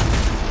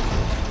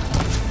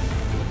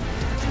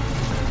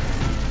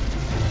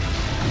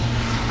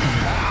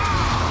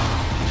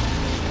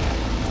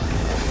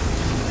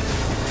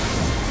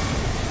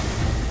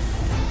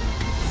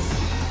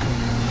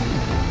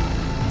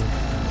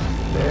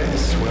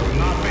 This will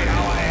not be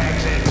how I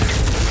exit.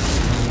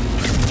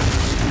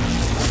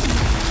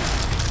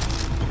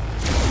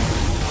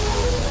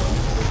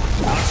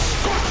 I'll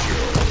scorch you!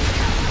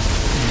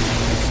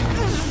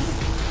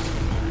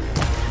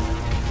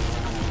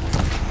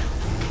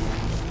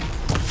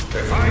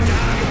 If I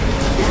die,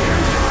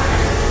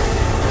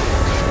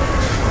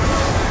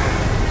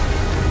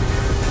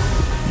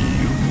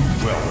 you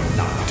will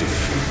not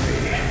defeat me.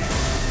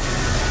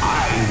 I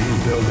will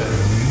build a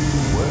new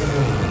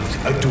world,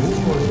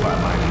 adored by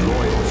my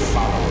loyal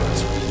followers,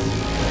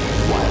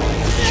 while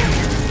you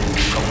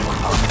choke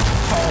out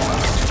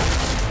fallout.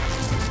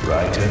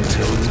 Right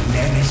until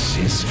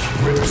Nemesis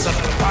rips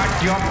apart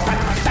your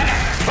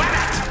pathetic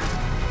planet!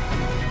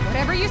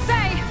 Whatever you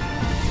say.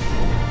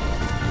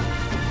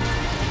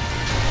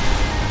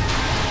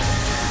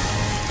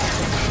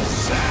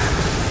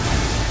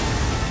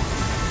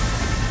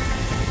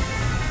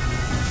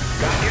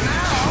 Got you now!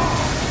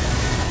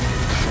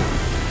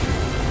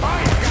 I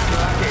got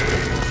lucky!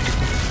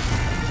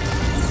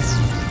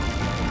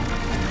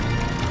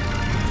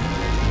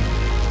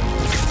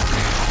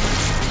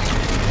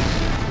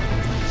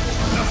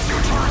 The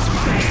future is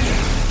mine!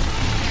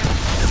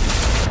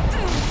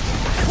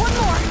 One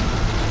more.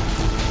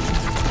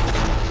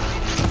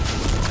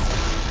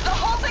 The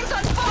whole thing's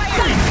on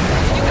fire!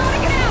 You gotta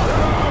get out!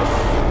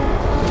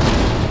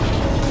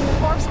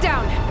 Orb's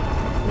down.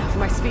 Now for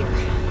my spear.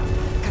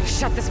 Gotta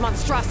shut this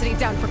monstrosity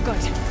down for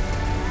good.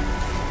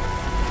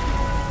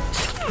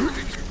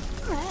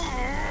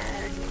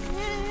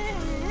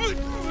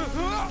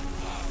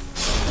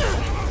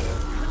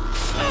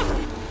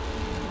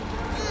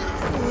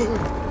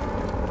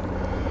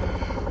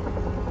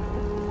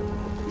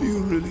 You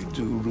really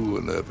do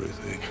ruin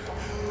everything,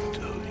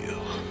 don't you?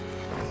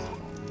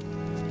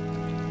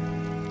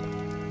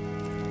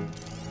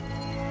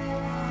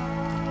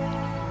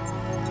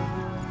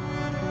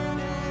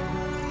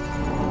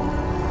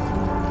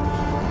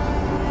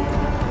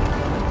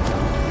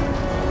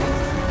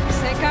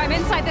 Snake, I'm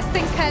inside this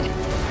thing's head.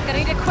 Gonna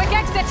need a quick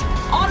exit.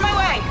 On my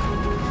way!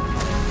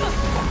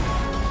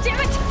 Damn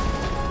it!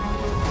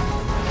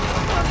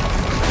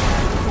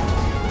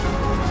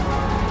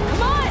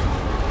 Come on!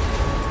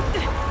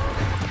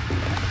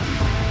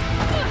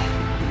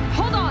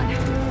 Hold on!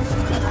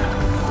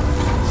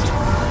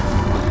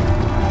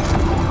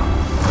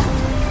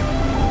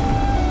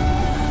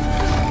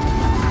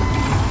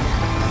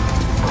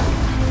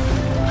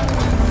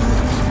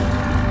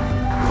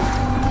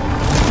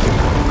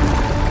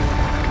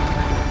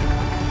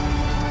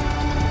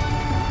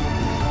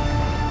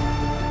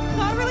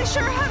 Not really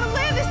sure how to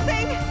land this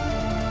thing.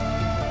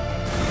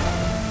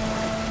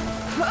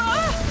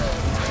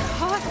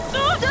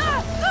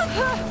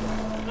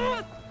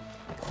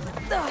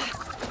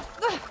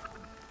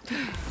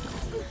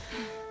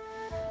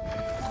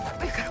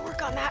 We gotta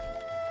work on that.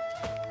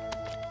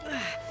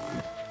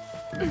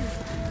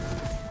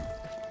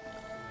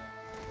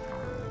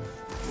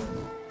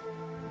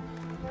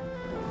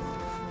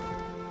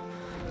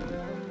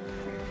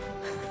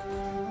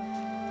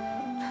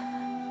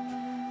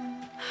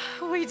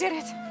 We did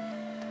it.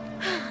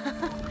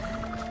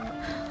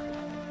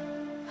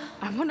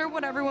 I wonder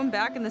what everyone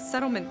back in the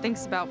settlement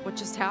thinks about what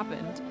just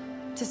happened.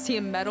 To see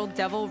a metal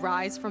devil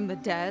rise from the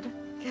dead?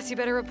 Guess you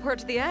better report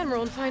to the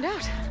Admiral and find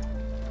out.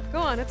 Go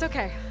on, it's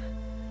okay.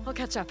 I'll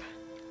catch up.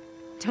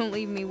 Don't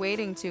leave me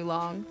waiting too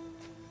long.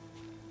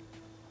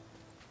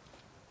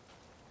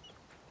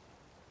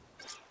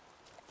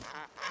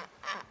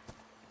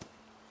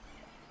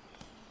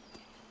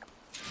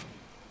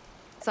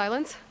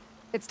 Silence?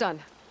 It's done.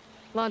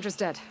 Londra's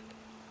dead.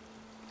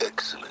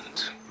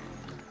 Excellent.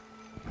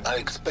 I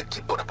expect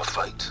he put up a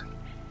fight.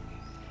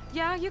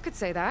 Yeah, you could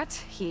say that.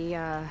 He,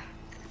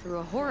 threw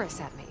a Horus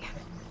at me.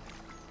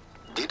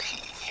 Did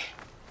he?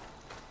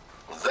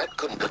 That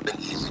couldn't have been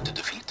easy to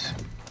defeat,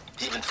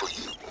 even for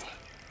you.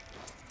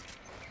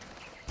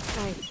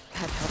 I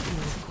had help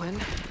from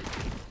Gwen.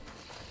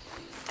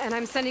 And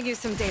I'm sending you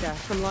some data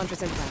from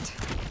Londra's implant.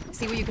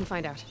 See what you can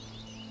find out.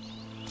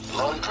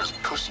 Londra's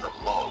personal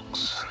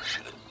logs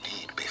should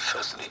indeed be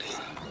fascinating.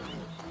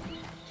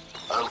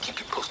 I'll keep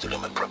you posted on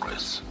my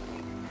progress.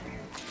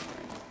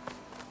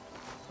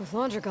 With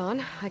Londra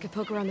gone, I could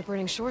poke around the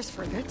burning shores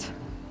for a bit.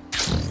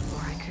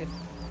 Or I could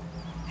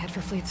head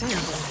for Fleet's End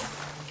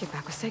and get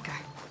back with Seika.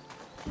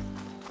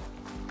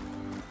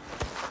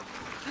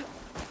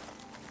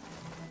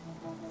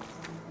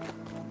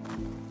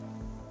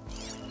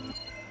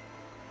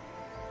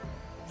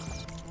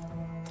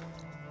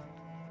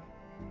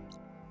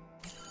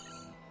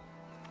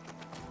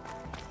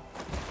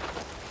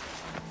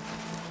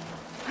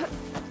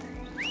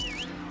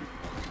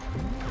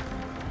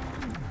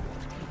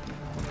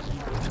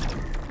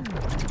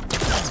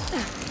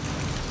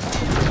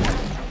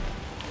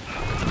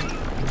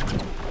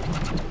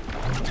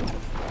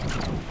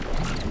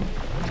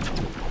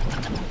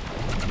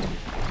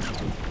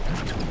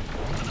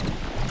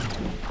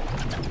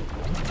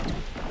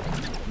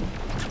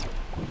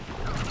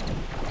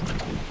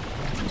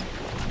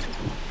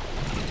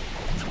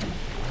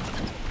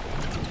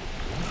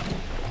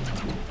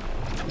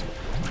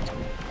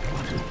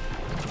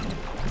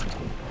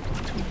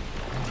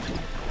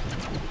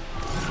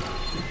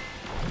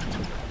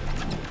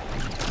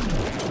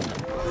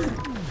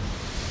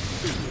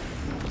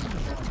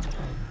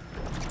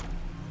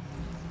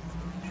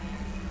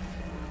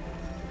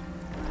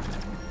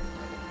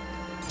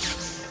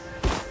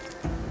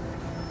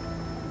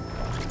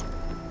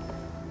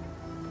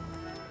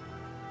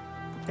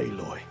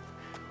 Aloy,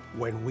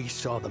 when we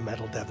saw the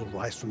metal devil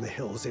rise from the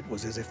hills, it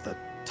was as if the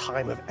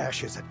time of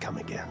ashes had come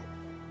again.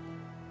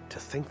 To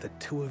think the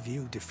two of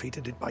you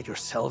defeated it by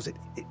yourselves, it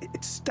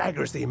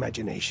staggers the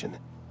imagination.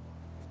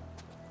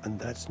 And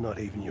that's not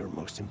even your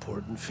most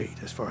important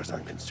feat, as far as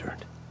I'm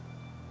concerned.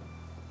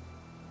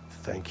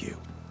 Thank you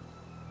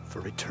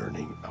for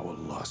returning our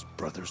lost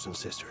brothers and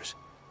sisters.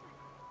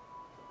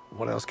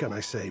 What else can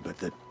I say but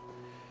that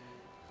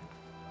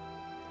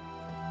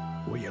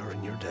we are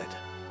in your debt?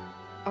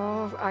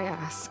 All I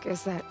ask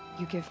is that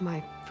you give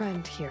my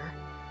friend here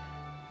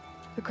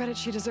the credit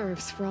she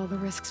deserves for all the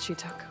risks she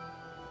took.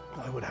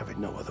 I would have it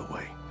no other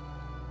way.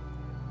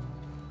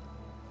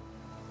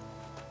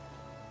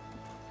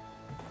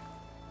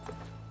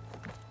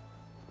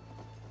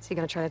 Is he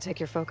gonna try to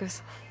take your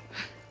focus?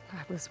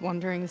 I was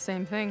wondering the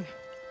same thing.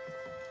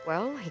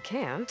 Well, he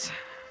can't.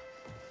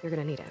 You're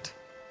gonna need it.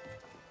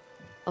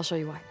 I'll show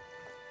you why.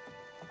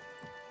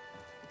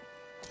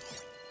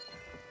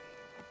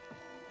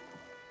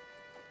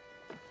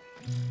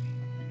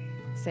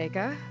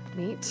 Seika,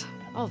 meet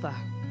Alva.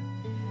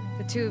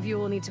 The two of you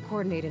will need to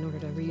coordinate in order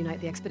to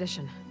reunite the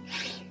expedition.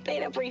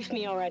 Beta briefed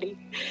me already.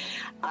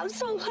 I'm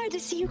so glad to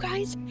see you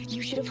guys.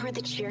 You should have heard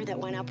the cheer that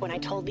went up when I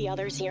told the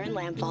others here in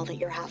Landfall that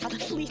your half of the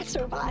fleet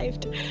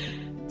survived.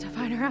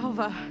 Diviner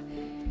Alva,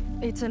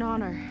 it's an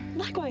honor.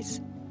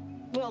 Likewise.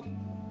 Well,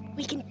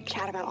 we can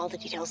chat about all the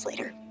details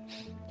later.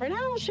 For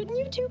now, shouldn't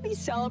you two be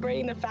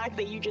celebrating the fact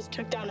that you just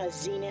took down a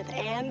Zenith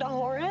and a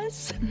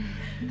Horus?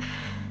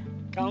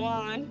 Come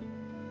on.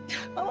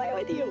 Away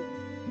with you.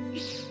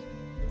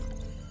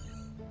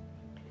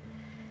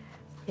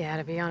 Yeah,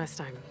 to be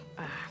honest, I'm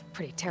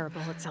pretty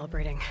terrible at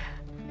celebrating.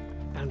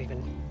 I don't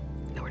even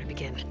know where to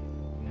begin.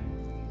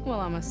 Well,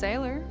 I'm a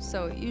sailor,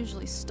 so it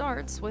usually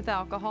starts with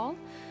alcohol.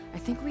 I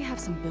think we have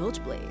some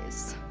bilge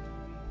blaze.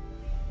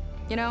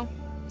 You know,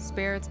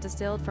 spirits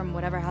distilled from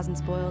whatever hasn't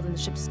spoiled in the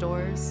ship's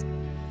stores.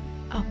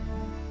 Oh.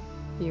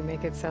 You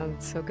make it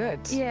sound so good.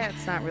 Yeah,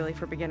 it's not really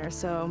for beginners,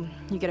 so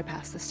you get a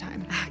pass this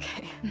time.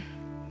 Okay.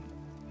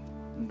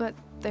 But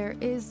there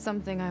is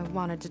something I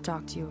wanted to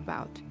talk to you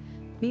about.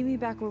 Meet me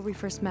back where we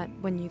first met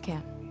when you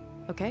can,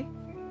 okay?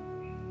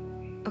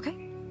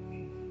 Okay.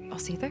 I'll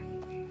see you there.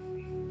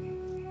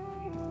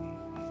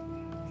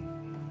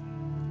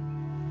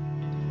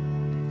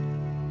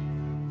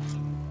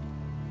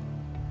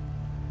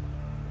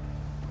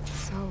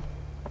 So,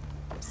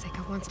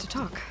 Seika wants to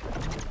talk.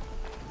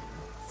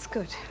 It's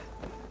good.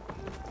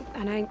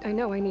 And I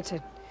know I need to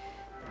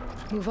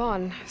move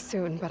on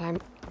soon, but I'm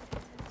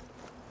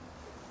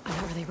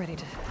not really ready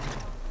to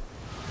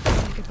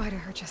say goodbye to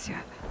her just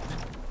yet.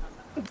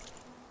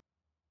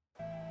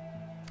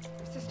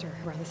 Her sister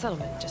around the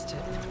settlement just to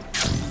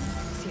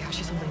see how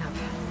she's holding up.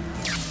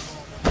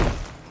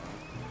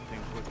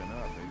 Things looking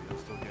up, maybe he'll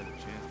still get a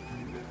chance to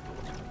do that.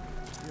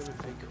 You ever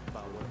think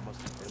about what it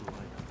must have been like?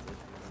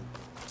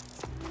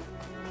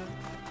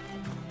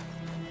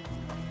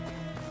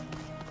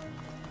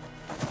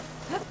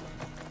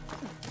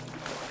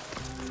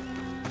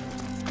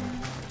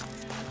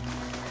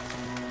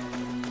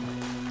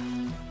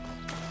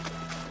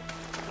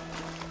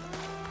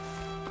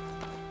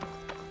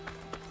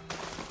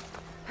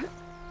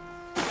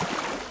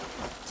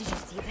 Did you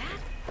see that?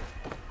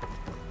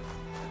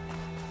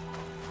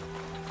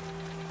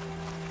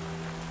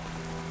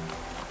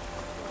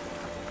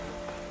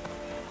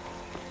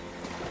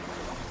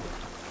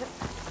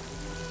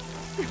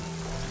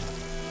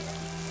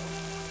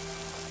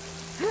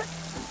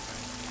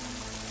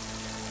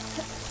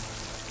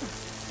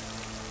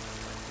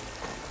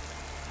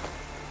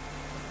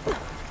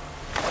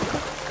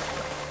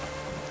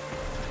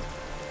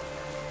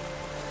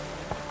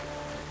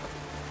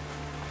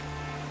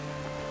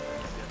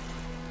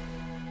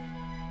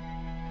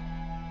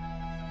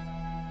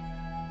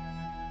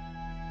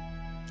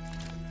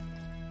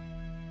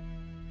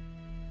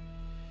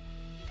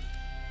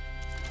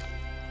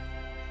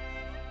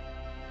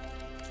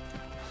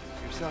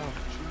 Yourself,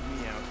 shoot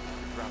me out,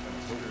 dropping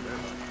a soldier there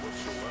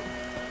whatsoever.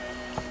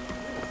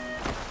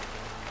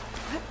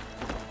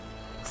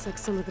 Looks like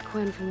some of the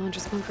Quinn from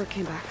Londra's bunker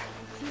came back.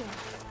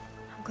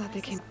 I'm glad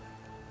they came.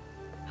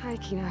 Hi,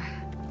 Kina.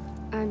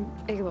 I'm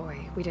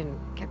Aloy. We didn't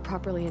get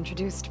properly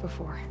introduced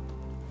before.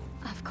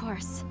 Of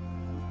course.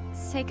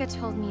 Seika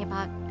told me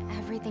about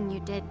everything you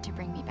did to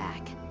bring me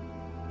back.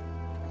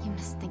 You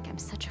must think I'm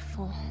such a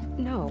fool.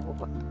 No,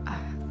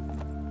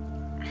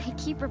 I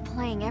keep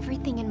replaying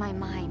everything in my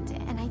mind,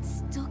 and I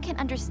still can't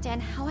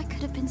understand how I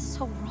could have been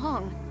so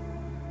wrong.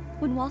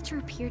 When Walter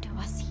appeared to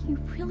us, he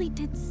really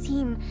did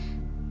seem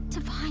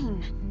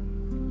divine.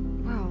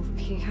 well,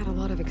 he had a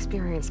lot of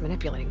experience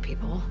manipulating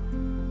people.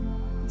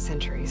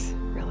 Centuries,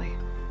 really.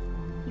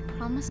 He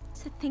promised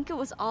to think it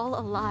was all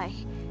a lie,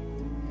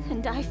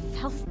 and I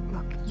fell.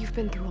 Look, you've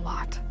been through a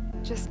lot.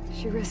 Just,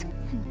 she risked.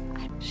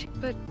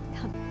 But.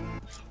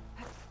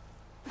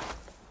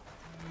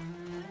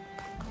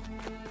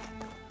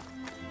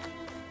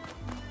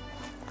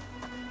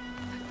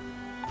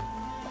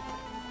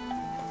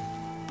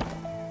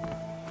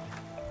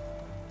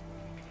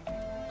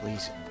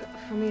 Please.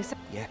 for me a sec?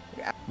 Yeah,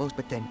 most,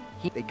 but then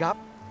they got.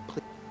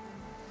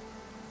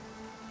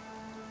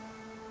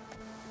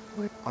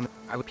 Where?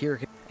 I would hear.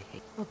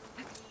 Oh.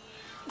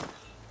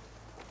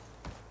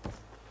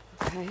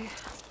 Okay.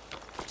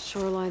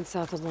 Shoreline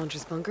south of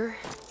Launcher's bunker.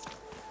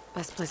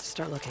 Best place to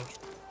start looking.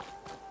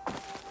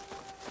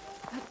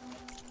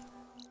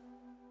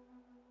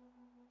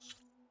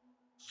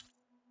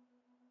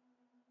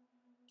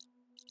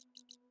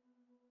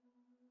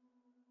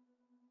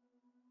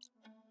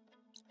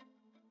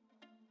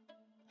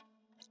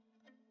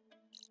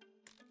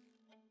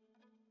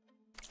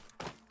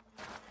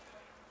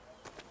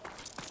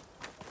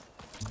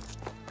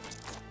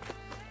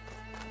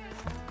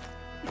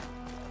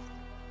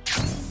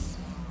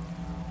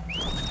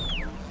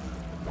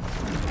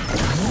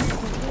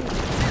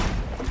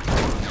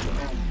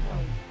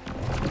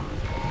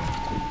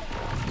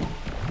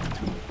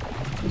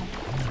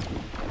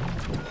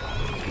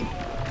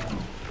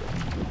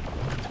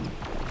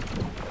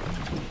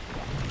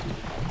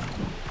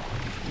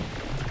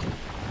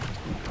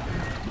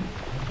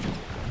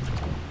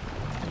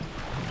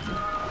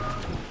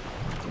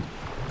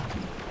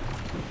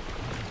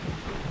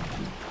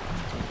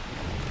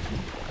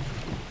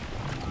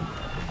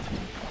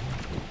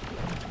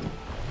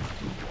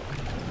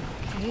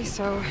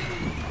 So,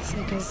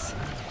 Seika's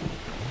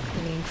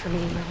waiting for me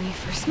where we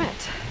first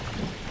met.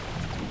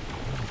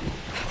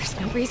 There's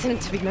no reason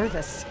to be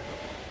nervous,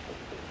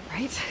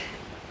 right?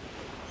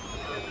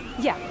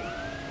 Yeah,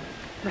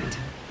 right.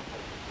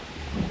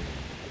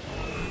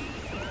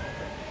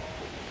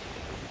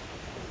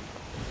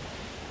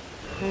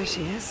 There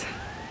she is.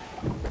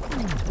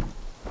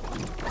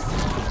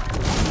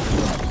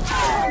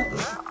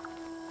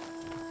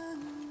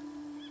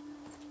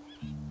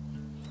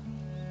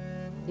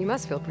 You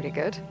must feel pretty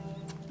good.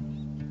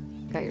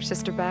 Got your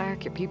sister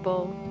back, your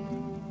people.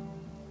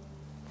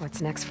 What's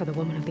next for the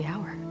woman of the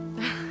hour?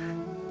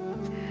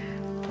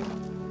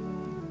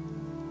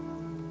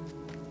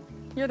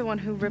 You're the one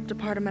who ripped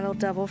apart a metal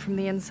devil from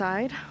the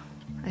inside.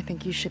 I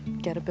think you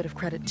should get a bit of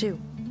credit too.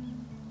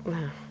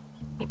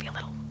 Maybe a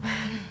little.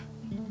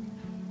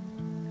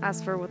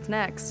 As for what's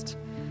next,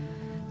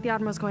 the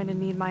Admiral's going to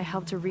need my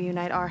help to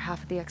reunite our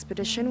half of the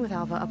expedition with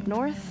Alva up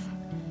north.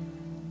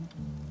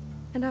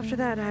 And after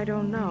that, I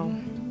don't know.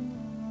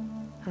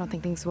 I don't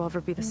think things will ever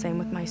be the same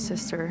with my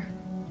sister,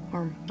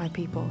 or my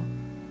people.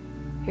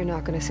 You're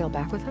not gonna sail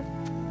back with him?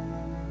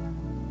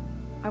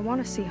 I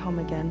want to see home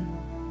again.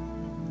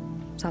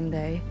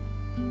 Someday.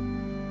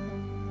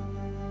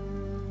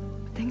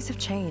 But things have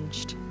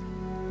changed.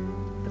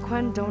 The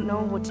Quen don't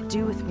know what to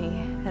do with me,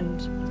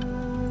 and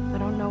I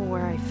don't know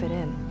where I fit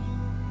in.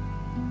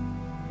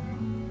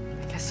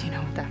 I guess you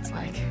know what that's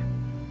like.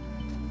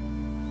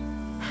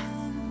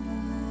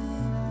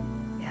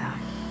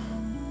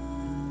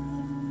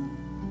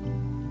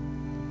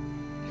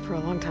 For a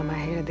long time, I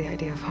hated the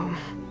idea of home.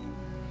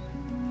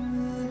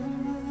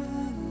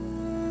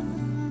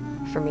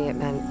 For me, it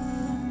meant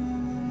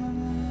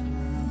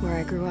where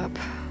I grew up,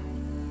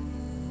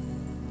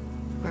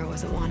 where I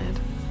wasn't wanted.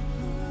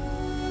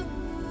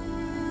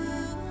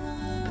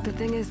 But the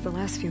thing is, the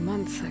last few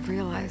months, I've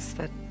realized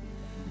that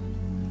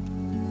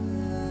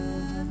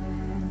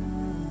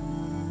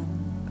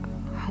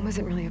home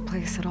isn't really a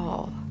place at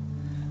all.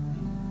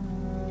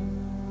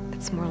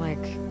 It's more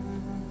like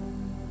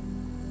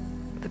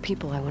the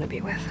people I want to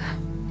be with.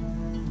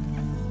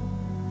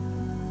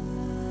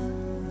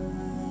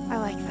 I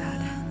like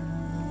that.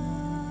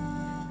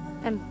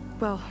 And,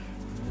 well,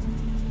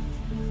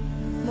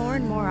 more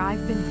and more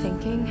I've been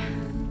thinking,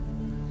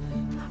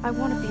 I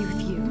want to be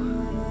with you.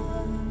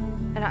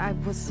 And I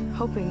was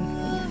hoping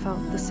that you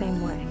felt the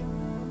same way.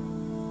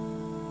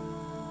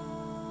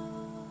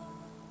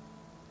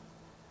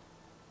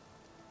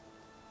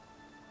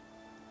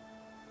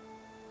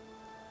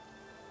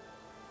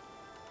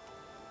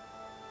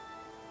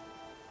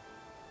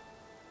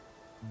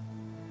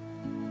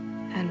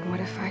 And what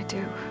if I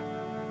do?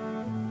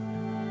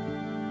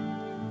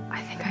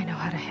 I think I know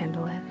how to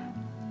handle it.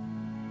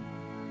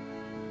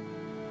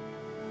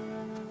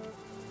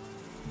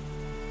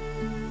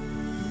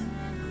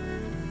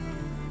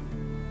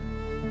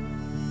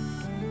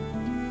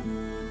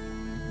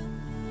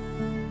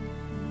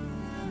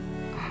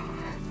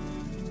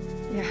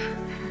 Yeah.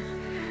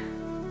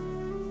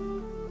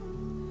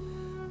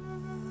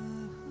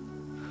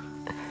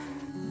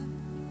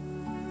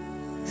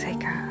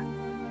 Seika,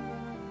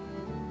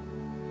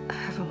 I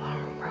have a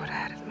long road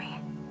ahead of me.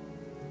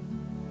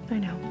 I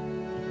know.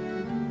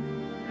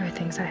 There are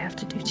things I have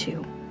to do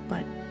too,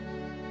 but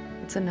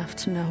it's enough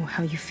to know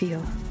how you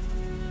feel.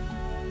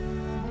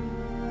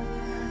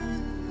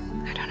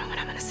 I don't know when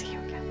I'm gonna see you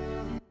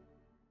again.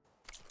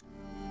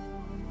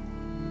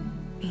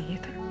 Me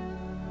either.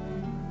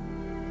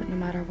 But no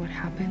matter what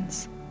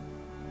happens,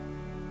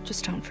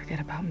 just don't forget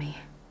about me.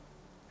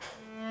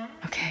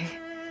 Okay?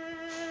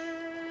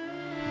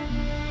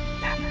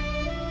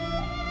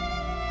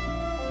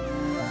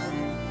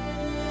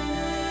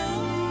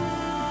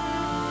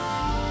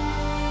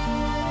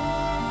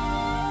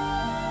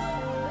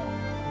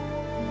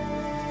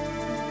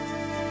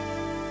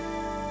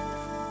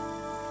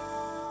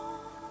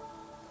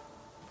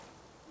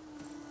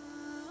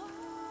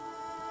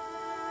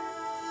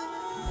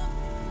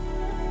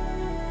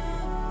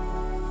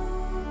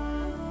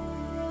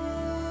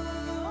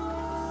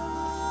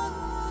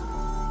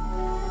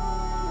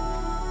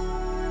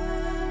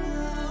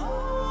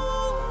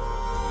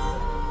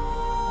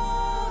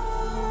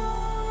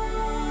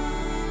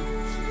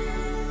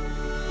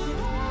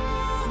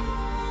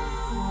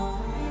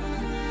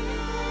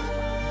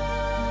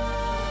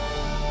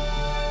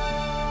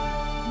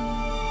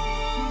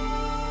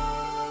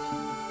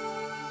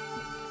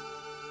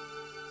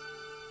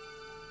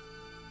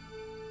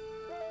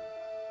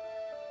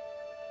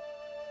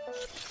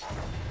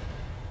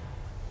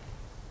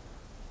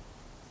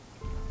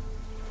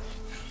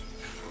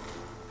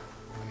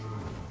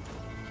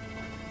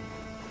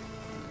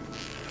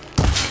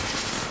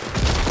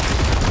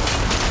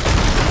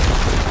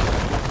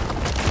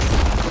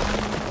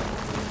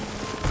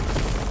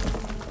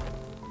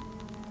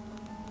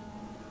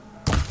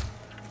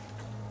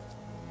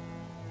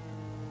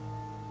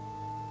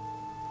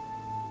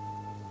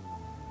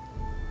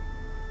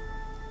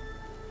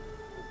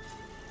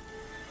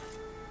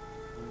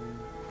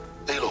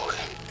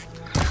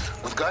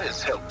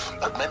 Gaia's help,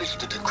 I've managed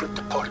to decrypt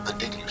a part of the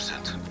data you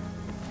sent.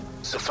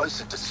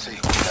 Suffice it to say, we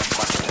have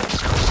much to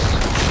discuss.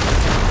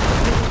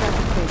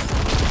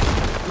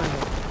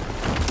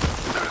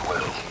 Very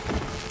well.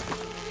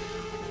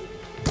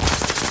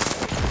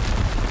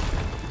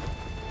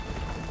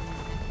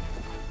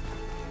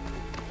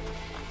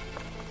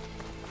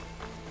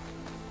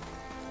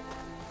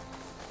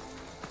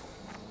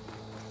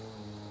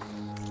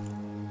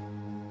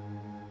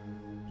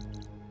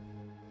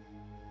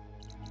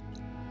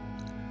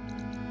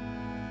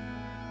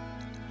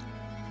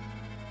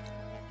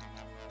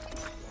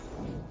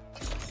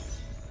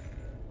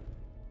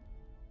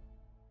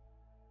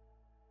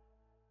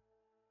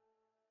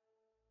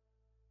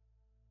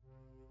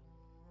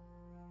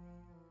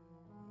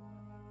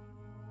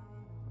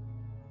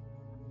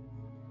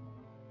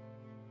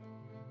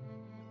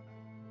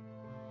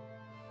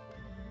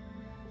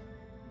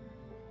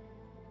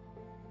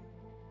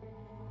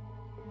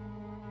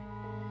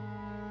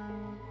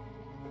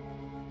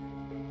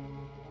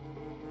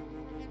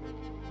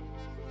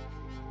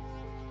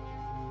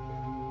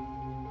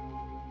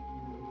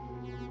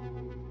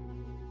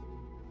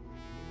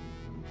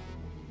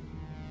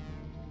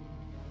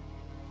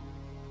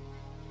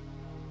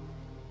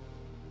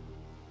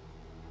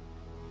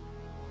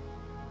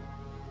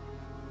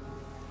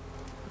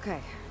 Okay,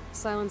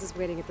 Silence is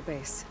waiting at the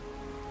base.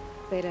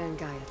 Beta and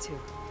Gaia, too.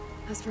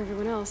 As for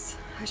everyone else,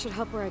 I should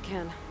help where I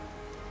can.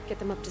 Get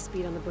them up to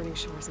speed on the burning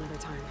shores another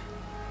time.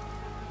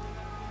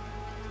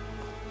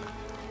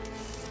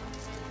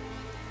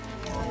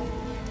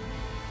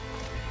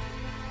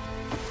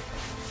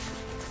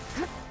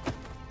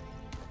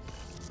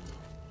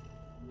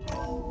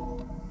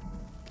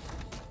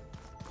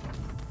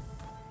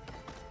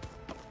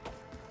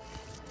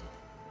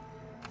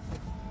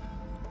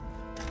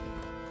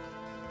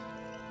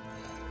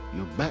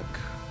 You're back.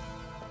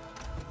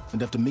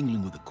 And after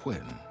mingling with the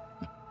Quen,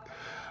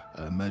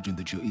 I imagine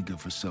that you're eager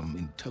for some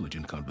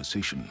intelligent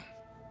conversation.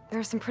 There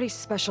are some pretty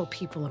special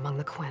people among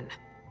the Quen.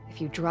 If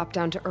you dropped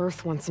down to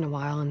Earth once in a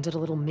while and did a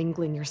little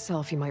mingling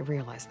yourself, you might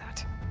realize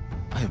that.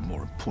 I have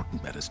more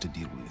important matters to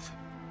deal with.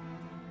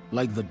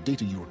 Like the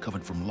data you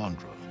recovered from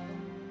Londra.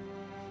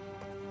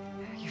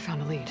 You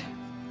found a lead.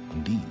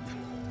 Indeed.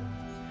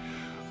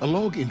 A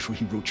log entry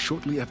he wrote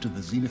shortly after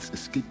the Zeniths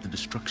escaped the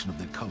destruction of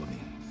their colony.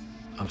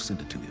 I'll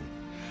send it to you.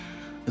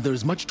 There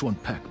is much to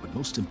unpack, but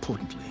most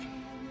importantly,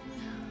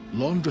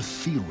 Londra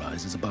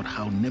theorizes about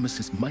how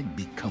Nemesis might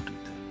be countered.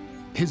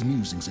 His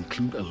musings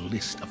include a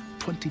list of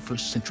 21st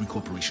century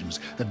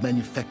corporations that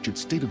manufactured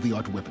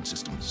state-of-the-art weapon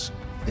systems.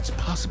 It's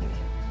possible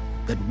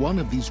that one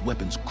of these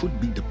weapons could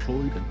be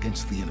deployed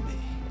against the enemy.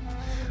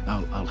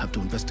 I'll have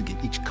to investigate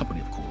each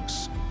company, of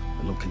course,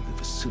 locate their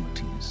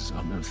facilities,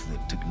 unearth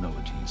their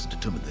technologies,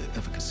 determine their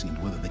efficacy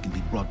and whether they can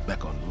be brought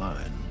back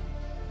online.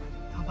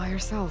 All by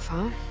yourself,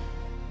 huh?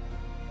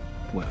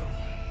 Well...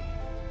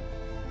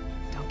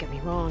 Don't get me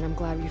wrong, I'm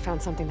glad you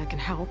found something that can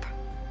help.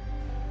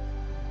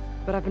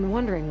 But I've been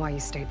wondering why you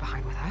stayed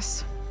behind with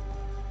us.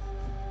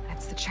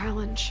 It's the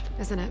challenge,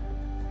 isn't it?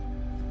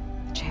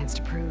 The chance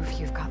to prove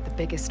you've got the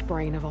biggest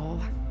brain of all.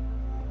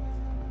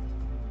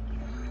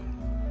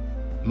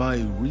 My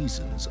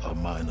reasons are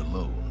mine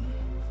alone.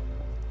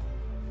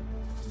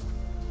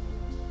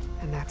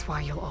 And that's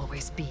why you'll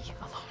always be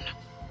alone.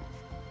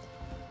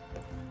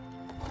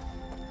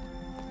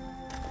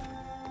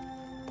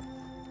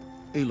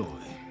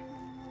 Aloy,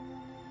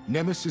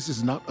 Nemesis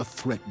is not a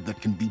threat that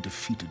can be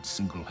defeated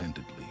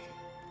single-handedly.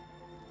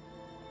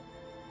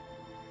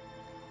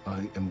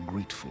 I am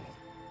grateful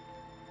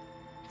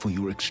for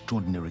your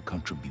extraordinary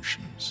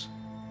contributions.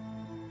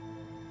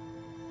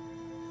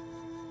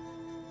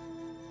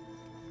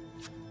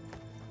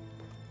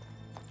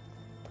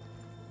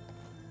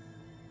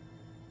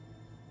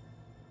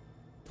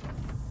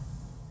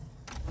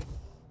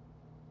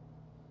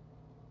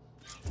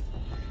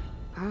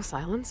 Oh,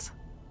 Silence?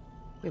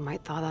 We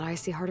might thaw that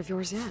icy heart of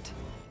yours yet.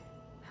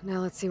 Now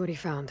let's see what he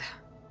found.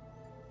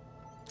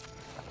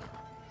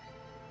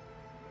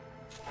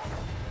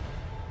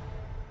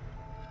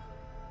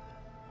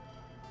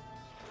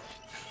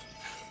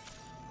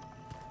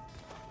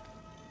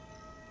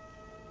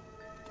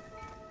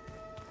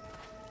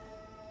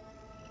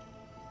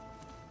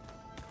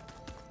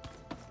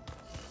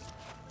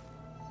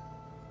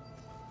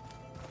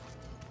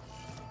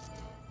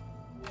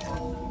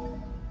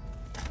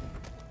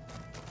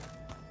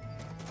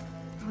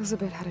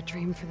 Elizabeth had a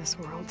dream for this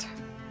world.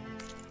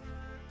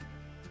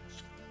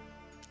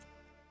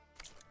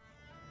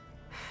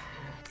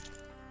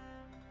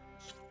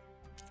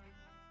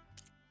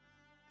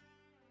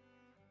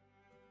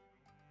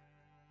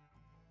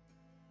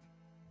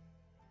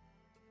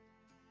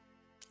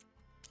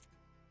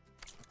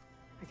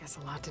 I guess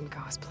a lot didn't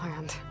go as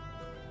planned.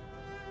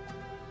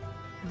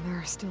 And there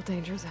are still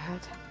dangers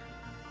ahead.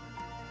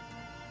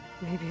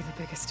 Maybe the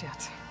biggest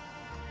yet.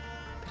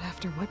 But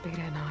after what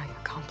Beta and I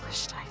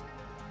accomplished, I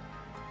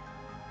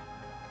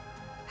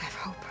have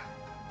hope.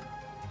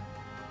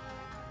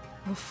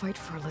 We'll fight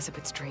for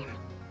Elizabeth's dream.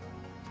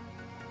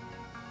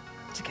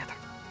 Together.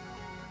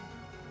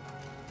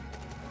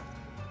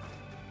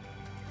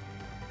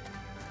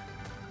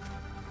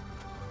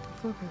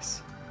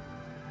 focus.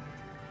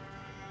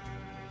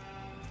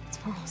 It's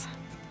pearls.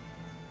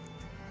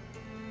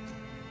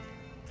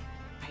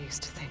 I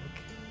used to think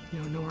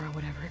no Nora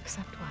would ever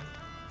accept one.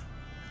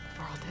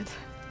 Varl did.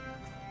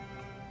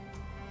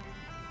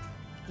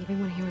 Even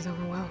when he was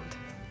overwhelmed.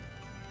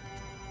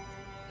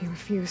 He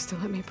refused to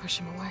let me push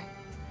him away.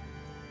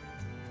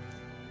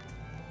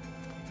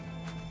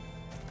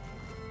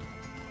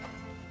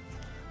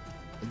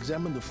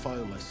 Examine the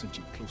file I sent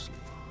you closely.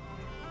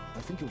 I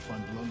think you'll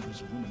find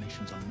Londra's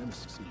ruminations on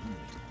Nemesis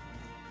illuminating.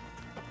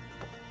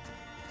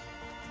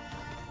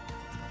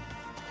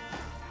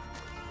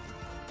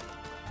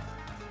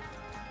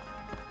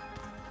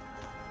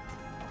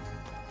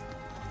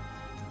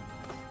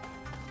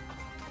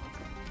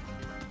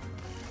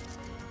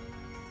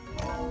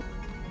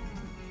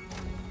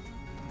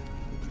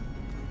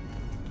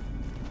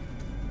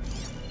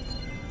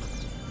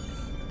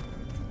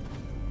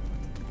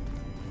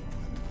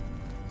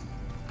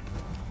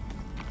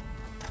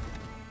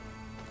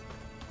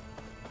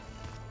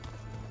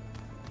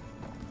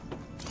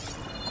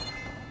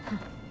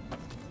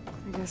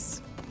 I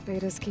guess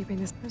Beta's keeping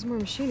this. There's more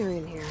machinery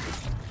in here.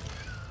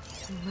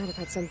 I might have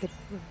had something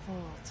in the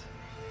vault.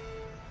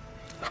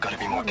 I've got to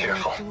be more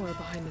careful. Door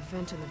behind the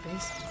vent in the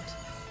basement.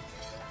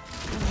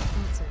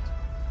 Oh, that's it.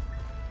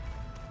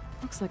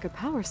 Looks like a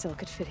power cell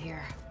could fit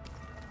here.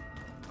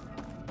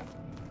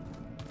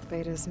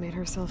 Beta's made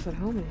herself at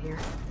home in here.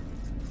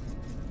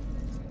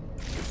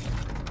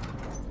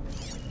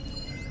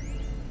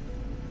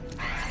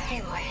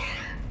 Aloy.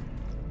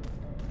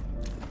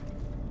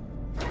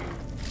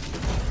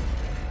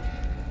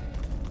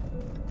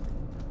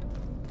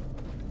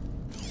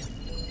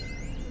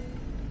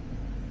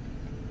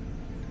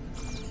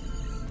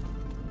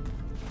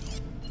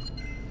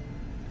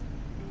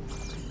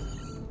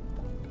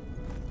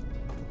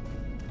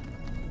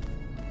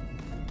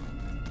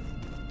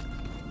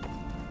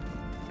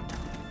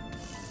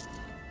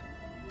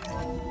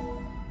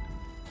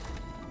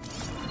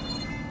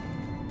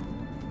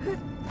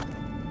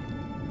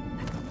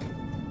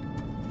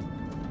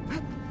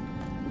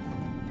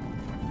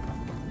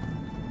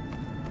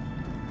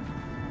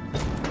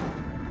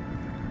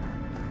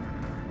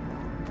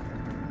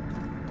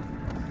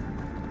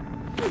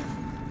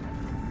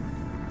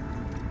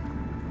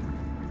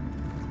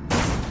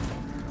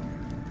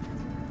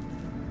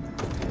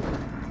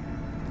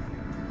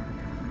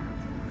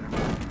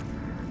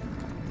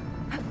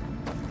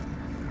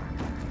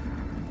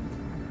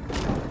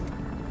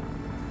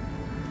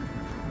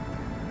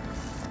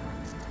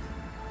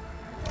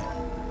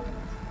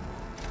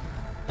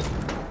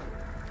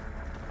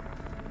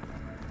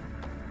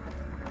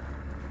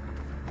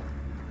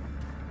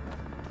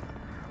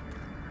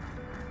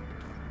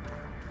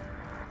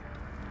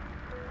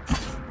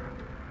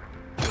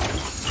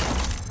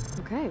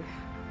 Okay,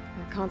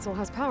 the console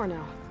has power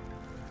now.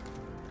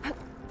 From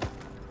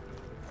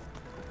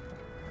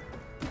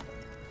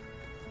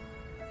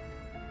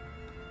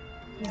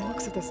the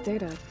looks of this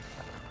data,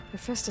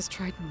 Hephaestus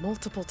tried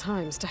multiple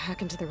times to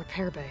hack into the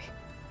repair bay.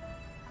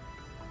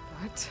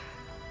 But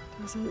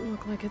doesn't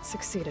look like it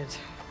succeeded.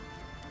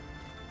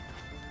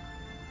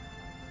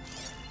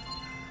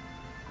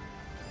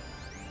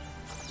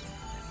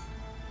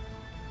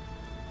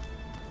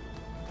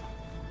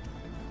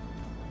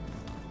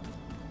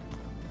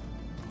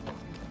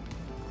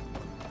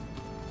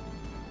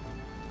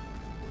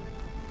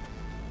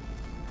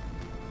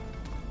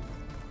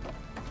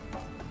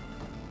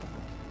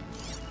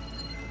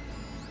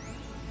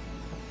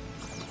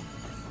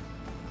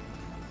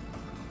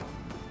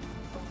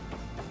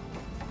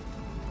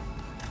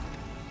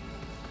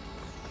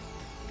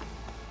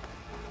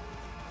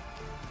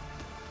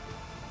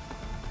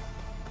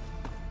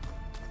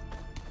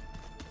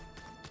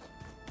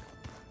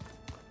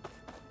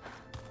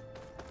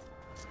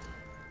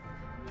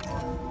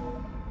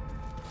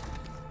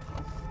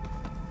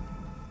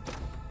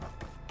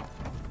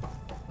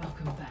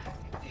 Welcome back,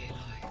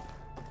 Aloy.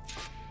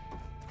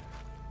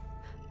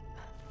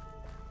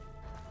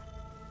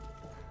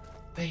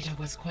 Beta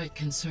was quite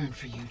concerned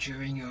for you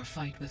during your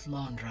fight with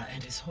Londra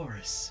and his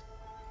Horus,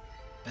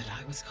 but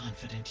I was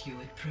confident you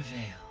would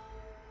prevail.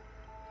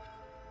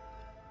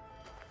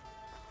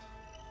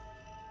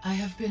 I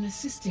have been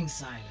assisting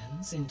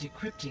Silence in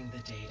decrypting the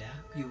data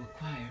you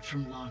acquired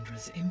from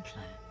Londra's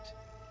implant.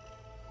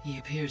 He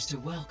appears to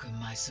welcome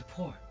my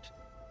support,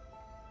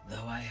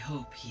 though I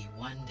hope he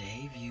one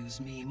day views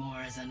me more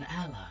as an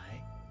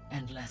ally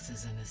and less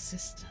as an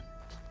assistant.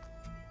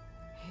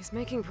 He's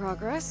making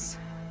progress.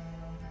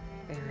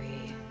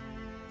 Very,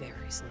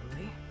 very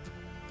slowly.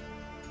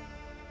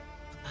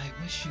 I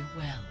wish you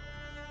well.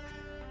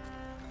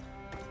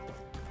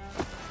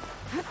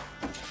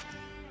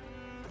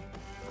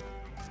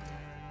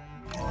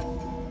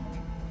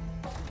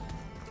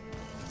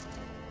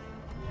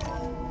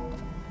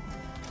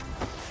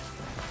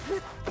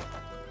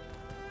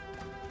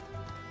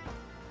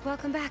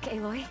 Welcome back,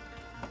 Aloy.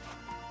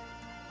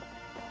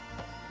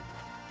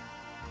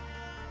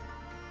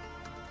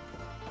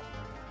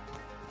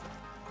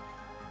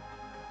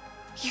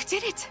 You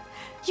did it!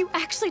 You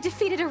actually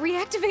defeated a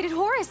reactivated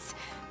Horus!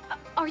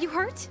 Are you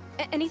hurt?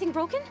 Anything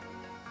broken?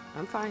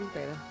 I'm fine,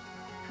 Beta.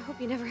 I hope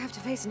you never have to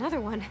face another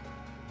one.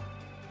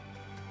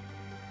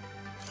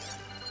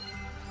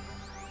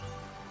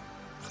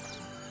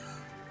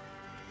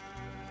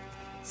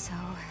 So,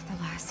 the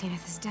last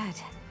Zenith is dead.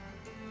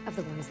 Of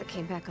the ones that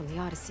came back on the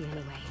Odyssey,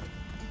 anyway.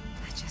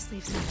 That just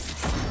leaves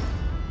Nemesis.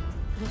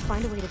 We'll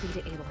find a way to beat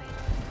it,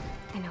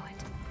 Aloy. I know it.